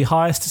clubs, and the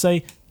highest is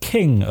a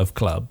king of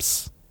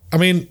clubs. I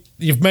mean,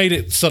 you've made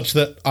it such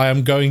that I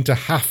am going to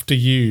have to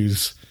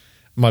use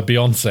my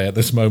Beyonce at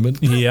this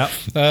moment. Yeah.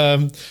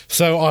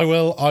 So I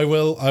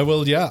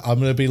will. Yeah, I'm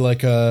going to be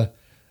like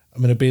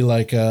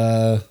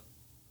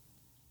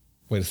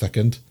wait a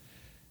second.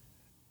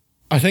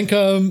 I think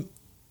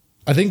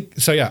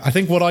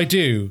what I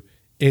do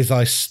is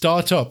I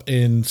start up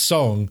in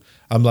song.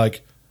 I'm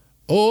like,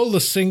 all the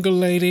single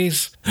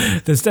ladies.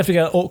 There's definitely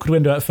an awkward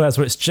window at first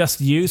where it's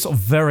just you sort of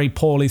very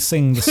poorly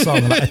singing the song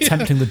and like,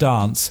 attempting the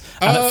dance.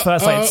 And at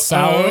first, like, it's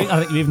souring. I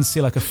think you even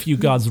see like a few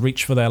guards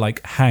reach for their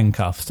like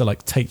handcuffs to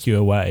like take you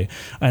away.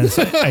 And you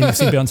see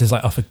Beyonce's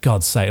like, oh, for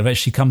God's sake. And then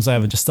she comes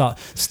over and just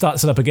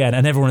starts it up again.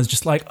 And everyone is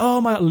just like,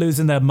 oh my God,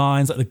 losing their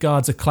minds. Like the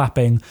guards are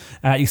clapping.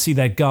 You see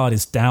their guard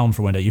is down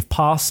for a window. You've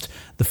passed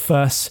the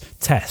first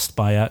test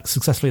by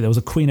successfully. There was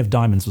a Queen of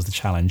Diamonds was the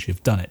challenge.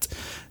 You've done it.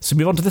 So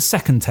move on to the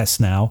second test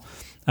now.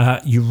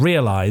 You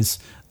realise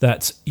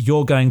that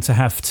you're going to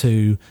have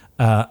to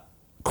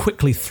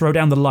quickly throw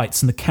down the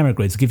lights and the camera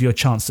grids to give you a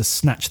chance to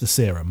snatch the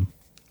serum.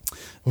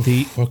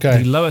 The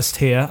lowest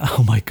here,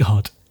 oh my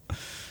God.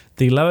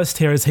 The lowest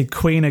here is a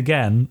Queen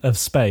again of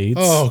Spades.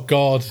 Oh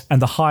God.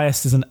 And the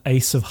highest is an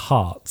Ace of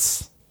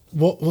Hearts.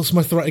 What's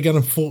my threat again?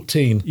 I'm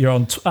 14. You're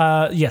on,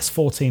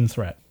 14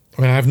 threat.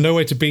 I mean, I have no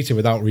way to beat it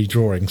without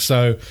redrawing.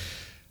 So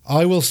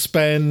I will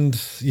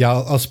spend. Yeah,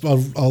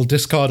 I'll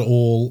discard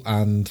all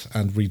and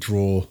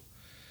redraw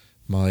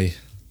my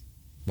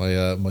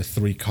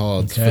 3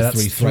 cards okay, for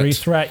that's 3 threat. 3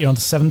 threat. You're on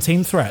to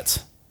 17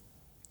 threat.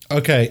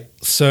 Okay,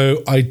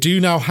 so I do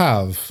now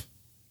have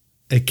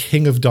a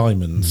King of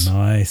Diamonds.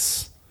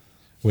 Nice.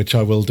 Which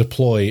I will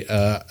deploy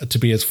to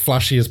be as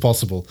flashy as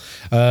possible.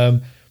 I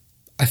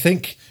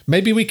think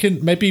maybe we can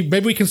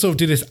sort of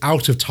do this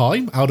out of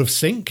time, out of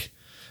sync.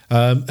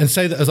 And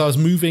say that as I was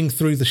moving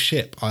through the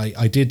ship,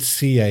 I did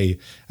see a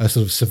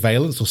sort of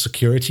surveillance or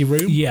security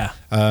room. Yeah.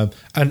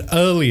 And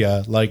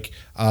earlier, like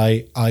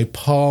I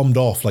palmed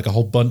off like a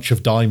whole bunch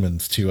of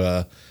diamonds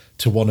to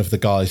one of the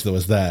guys that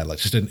was there, like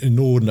just an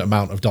inordinate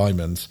amount of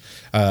diamonds,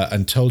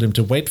 and told him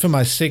to wait for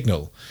my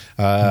signal.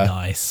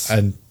 Nice.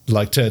 And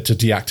like to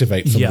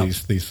deactivate some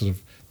of these sort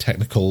of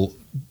technical.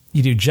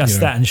 You do just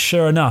that, and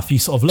sure enough, you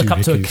sort of look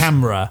up to a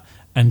camera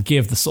and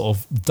give the sort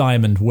of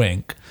diamond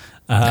wink.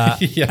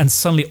 And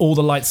suddenly all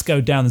the lights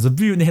go down. There's a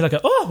view, and you hear like,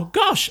 oh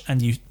gosh,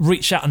 and you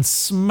reach out and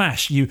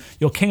smash.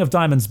 Your King of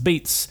Diamonds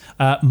beats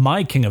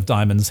my King of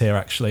Diamonds here.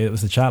 Actually, it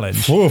was the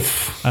challenge.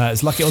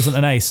 It's lucky it wasn't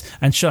an ace.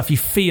 And sure, if you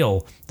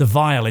feel the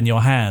vial in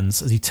your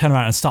hands as you turn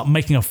around and start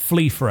making a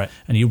flee for it,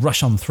 and you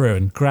rush on through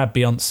and grab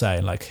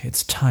Beyonce, like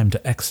it's time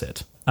to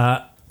exit.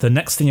 The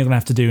next thing you're going to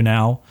have to do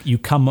now,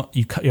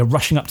 you're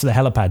rushing up to the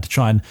helipad to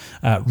try and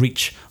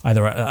reach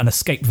either an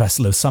escape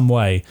vessel of some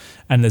way.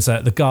 And there's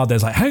the guard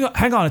there's like,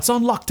 hang on, it's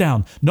on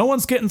lockdown. No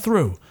one's getting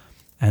through.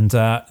 And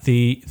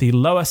the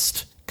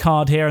lowest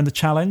card here in the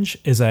challenge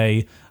is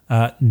a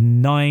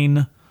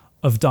 9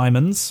 of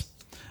diamonds.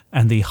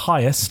 And the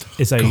highest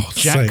is a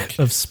Jack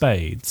of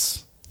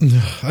Spades.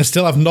 I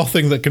still have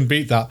nothing that can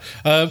beat that.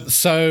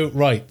 So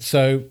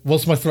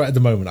what's my threat at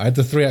the moment? I had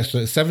the 3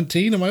 extra.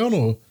 17, am I on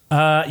or...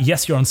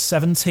 Yes, you're on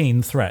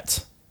 17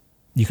 threat.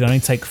 You can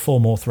only take 4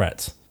 more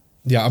threat.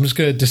 Yeah, I'm just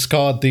going to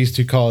discard these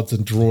 2 cards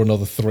and draw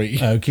another 3.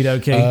 Okie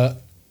dokie.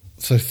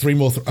 So 3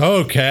 more.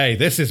 Okay,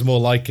 this is more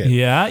like it.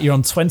 Yeah, you're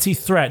on 20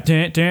 threat.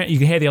 You can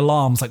hear the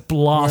alarms like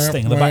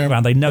blasting in the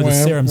background. They know the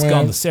serum's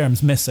gone. The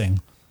serum's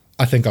missing.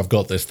 I think I've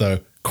got this though.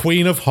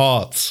 Queen of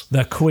Hearts.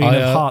 The Queen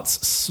of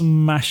Hearts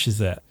smashes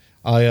it.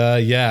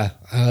 I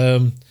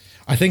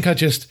think I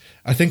just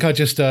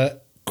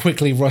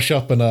quickly rush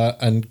up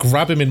and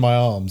grab him in my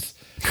arms,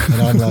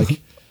 and I'm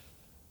like,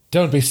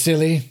 "Don't be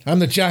silly! I'm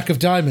the Jack of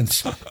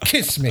Diamonds.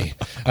 Kiss me!"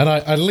 And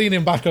I lean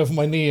him back over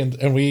my knee,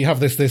 and we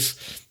have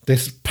this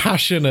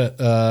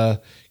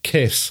passionate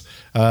kiss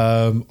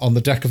on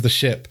the deck of the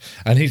ship.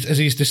 And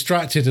he's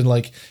distracted and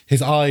like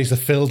his eyes are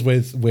filled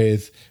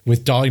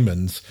with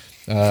diamonds.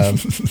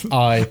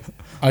 I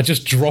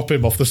just drop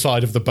him off the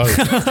side of the boat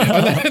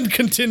and then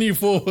continue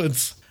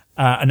forwards.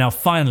 And now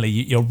finally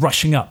you're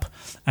rushing up,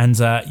 and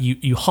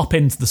you hop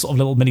into the sort of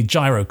little mini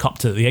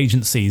gyrocopter that the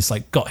agency's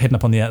like got hidden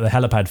up on the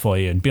helipad for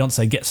you, and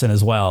Beyonce gets in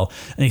as well,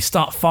 and you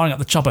start firing up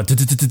the chopper, and then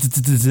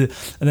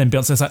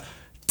Beyonce's like,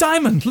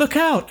 "Diamond, look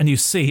out!" And you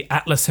see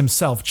Atlas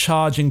himself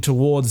charging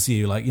towards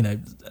you, like, you know,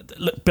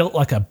 built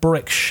like a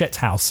brick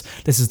shithouse.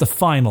 This is the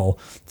final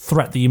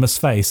threat that you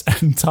must face.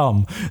 And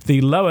Tom,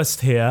 the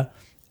lowest here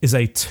is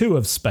a 2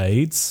 of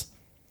spades,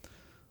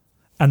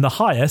 and the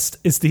highest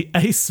is the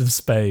Ace of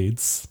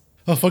Spades.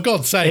 Oh, for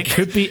God's sake. It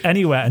could be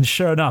anywhere, and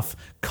sure enough,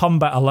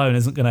 combat alone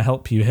isn't going to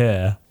help you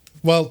here.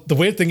 Well, the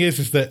weird thing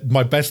is that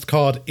my best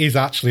card is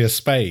actually a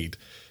spade.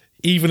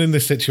 Even in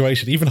this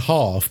situation, even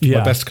halved,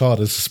 my best card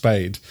is a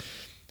spade.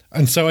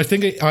 And so I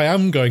think I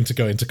am going to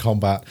go into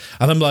combat.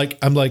 And I'm like,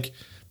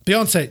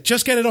 Beyonce,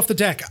 just get it off the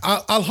deck.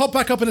 I'll hop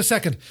back up in a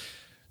second.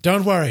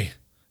 Don't worry.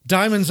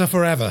 Diamonds are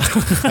forever.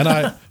 And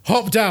I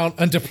hop down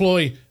and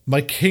deploy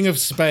my King of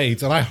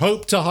Spades, and I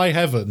hope to high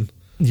heaven.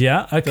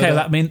 Yeah, okay,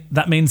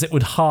 that means it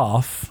would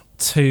half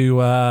to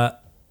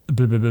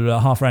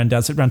half round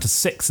down, so it round to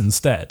 6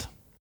 instead.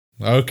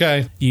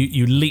 Okay.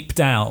 You leap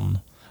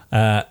down,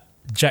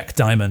 Jack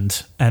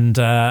Diamond, and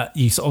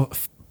you sort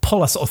of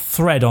pull a sort of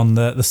thread on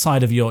the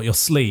side of your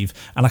sleeve,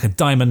 and like a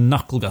diamond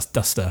knuckle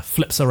duster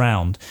flips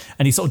around,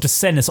 and you sort of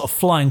descend a sort of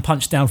flying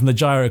punch down from the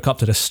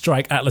gyrocopter to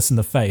strike Atlas in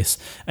the face,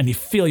 and you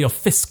feel your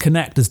fists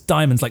connect as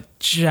diamonds like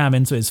jam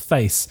into his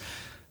face.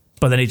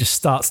 But then he just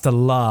starts to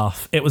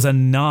laugh. It was a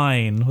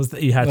 9 was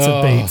that you had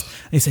to beat.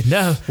 And he said,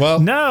 no.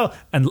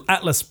 And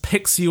Atlas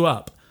picks you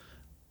up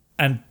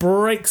and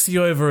breaks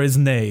you over his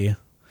knee.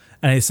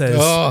 And he says,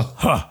 ha,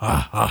 ha,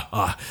 ha,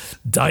 ha.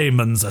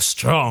 Diamonds are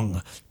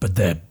strong, but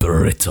they're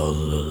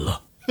brittle.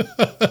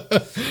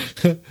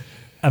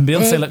 And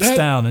Beyonce looks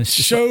down and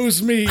she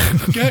shows me,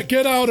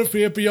 get out of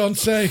here,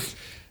 Beyonce.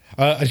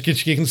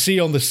 You can see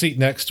on the seat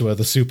next to her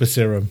the super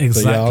serum.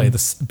 Exactly.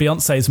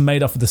 Beyonce is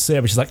made off of the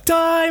serum. She's like,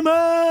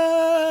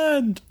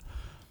 Diamond!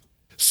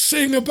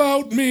 Sing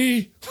about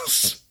me.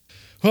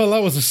 Well,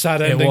 that was a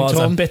sad ending, It was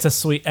Tom. a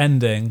bittersweet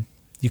ending.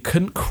 You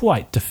couldn't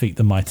quite defeat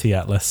the mighty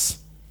Atlas.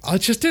 I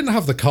just didn't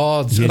have the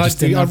cards. You and just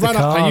didn't have the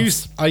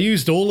cards. I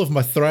used all of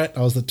my threat.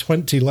 I was at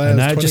 20 layers.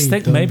 And I just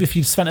think maybe if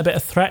you'd spent a bit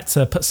of threat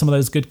to put some of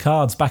those good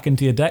cards back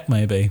into your deck,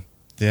 maybe.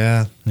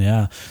 Yeah.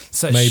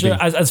 So maybe. Sure,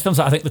 as films,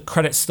 I think the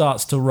credit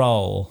starts to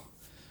roll,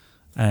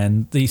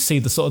 and you see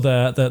the sort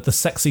of the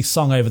sexy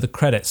song over the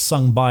credits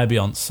sung by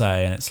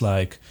Beyonce, and it's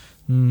like,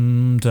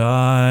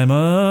 diamonds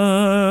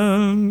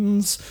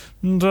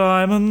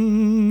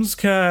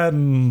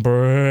can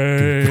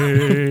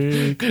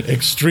break.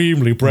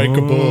 Extremely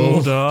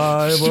breakable.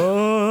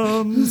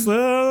 Diamonds,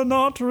 they're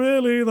not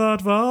really that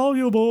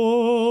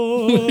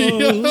valuable.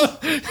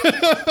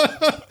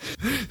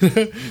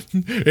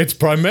 It's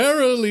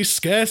primarily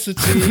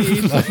scarcity.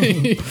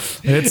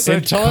 It's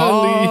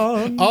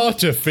entirely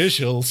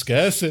artificial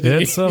scarcity.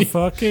 It's a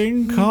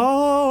fucking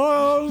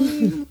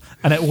con.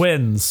 And it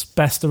wins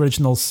Best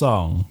Original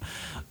Song.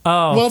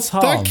 Oh, well,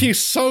 Tom. thank you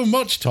so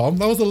much, Tom.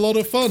 That was a lot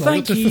of fun. I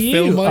got to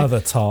fulfill my other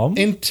Tom.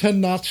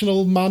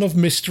 International Man of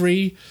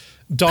Mystery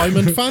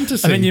Diamond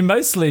Fantasy. I mean, you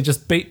mostly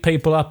just beat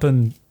people up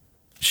and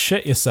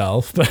shit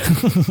yourself. But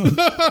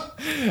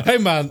hey,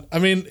 man, I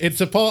mean,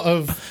 it's a part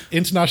of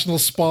international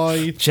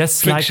spy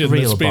just like fiction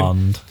real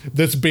Bond.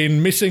 That's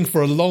been missing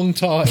for a long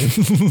time.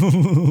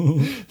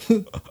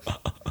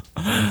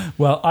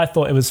 Well, I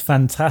thought it was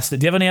fantastic.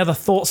 Do you have any other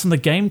thoughts on the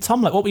game,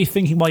 Tom? Like, what were you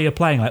thinking while you were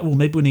playing? Like, well,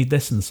 maybe we need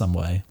this in some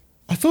way.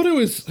 I thought it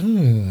was...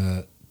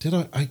 I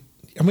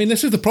mean,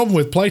 this is the problem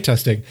with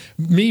playtesting.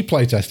 Me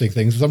playtesting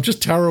things is I'm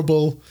just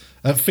terrible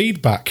at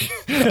feedback.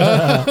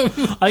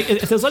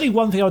 If there's only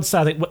one thing I would say,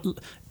 I think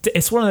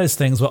it's one of those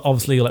things where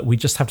obviously like we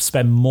just have to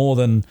spend more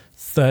than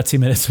 30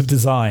 minutes of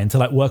design to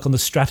like work on the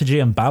strategy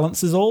and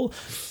balances all.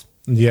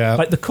 Yeah.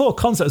 Like the core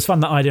concept is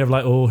fun, that idea of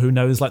like, oh, who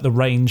knows, like the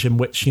range in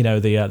which, you know,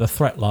 the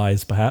threat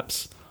lies,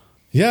 perhaps.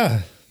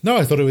 Yeah. No,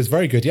 I thought it was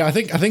very good. Yeah, I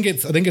think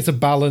it's a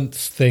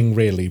balance thing,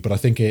 really. But I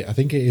think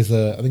it's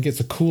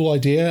a cool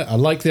idea. I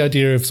like the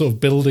idea of sort of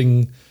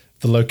building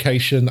the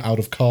location out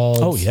of cards.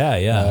 Oh yeah.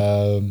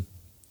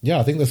 Yeah,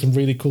 I think there's some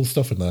really cool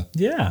stuff in there.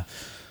 Yeah.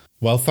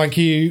 Well, thank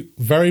you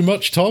very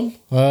much, Tom.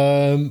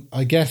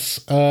 I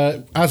guess,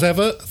 as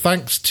ever,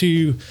 thanks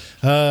to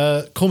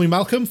Call Me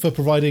Malcolm for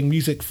providing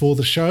music for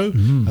the show.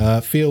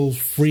 Feel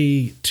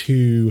free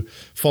to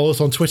follow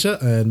us on Twitter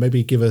and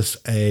maybe give us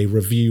a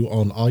review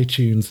on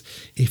iTunes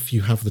if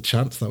you have the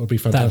chance. That would be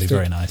fantastic. That'd be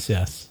very nice,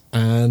 yes.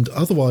 And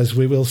otherwise,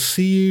 we will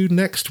see you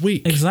next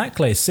week.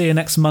 Exactly. See you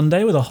next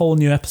Monday with a whole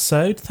new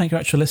episode. Thank you very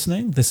much for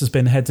listening. This has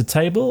been Head to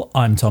Table.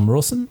 I'm Tom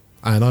Rawson.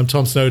 And I'm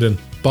Tom Snowden.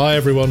 Bye,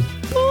 everyone.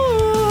 Bye.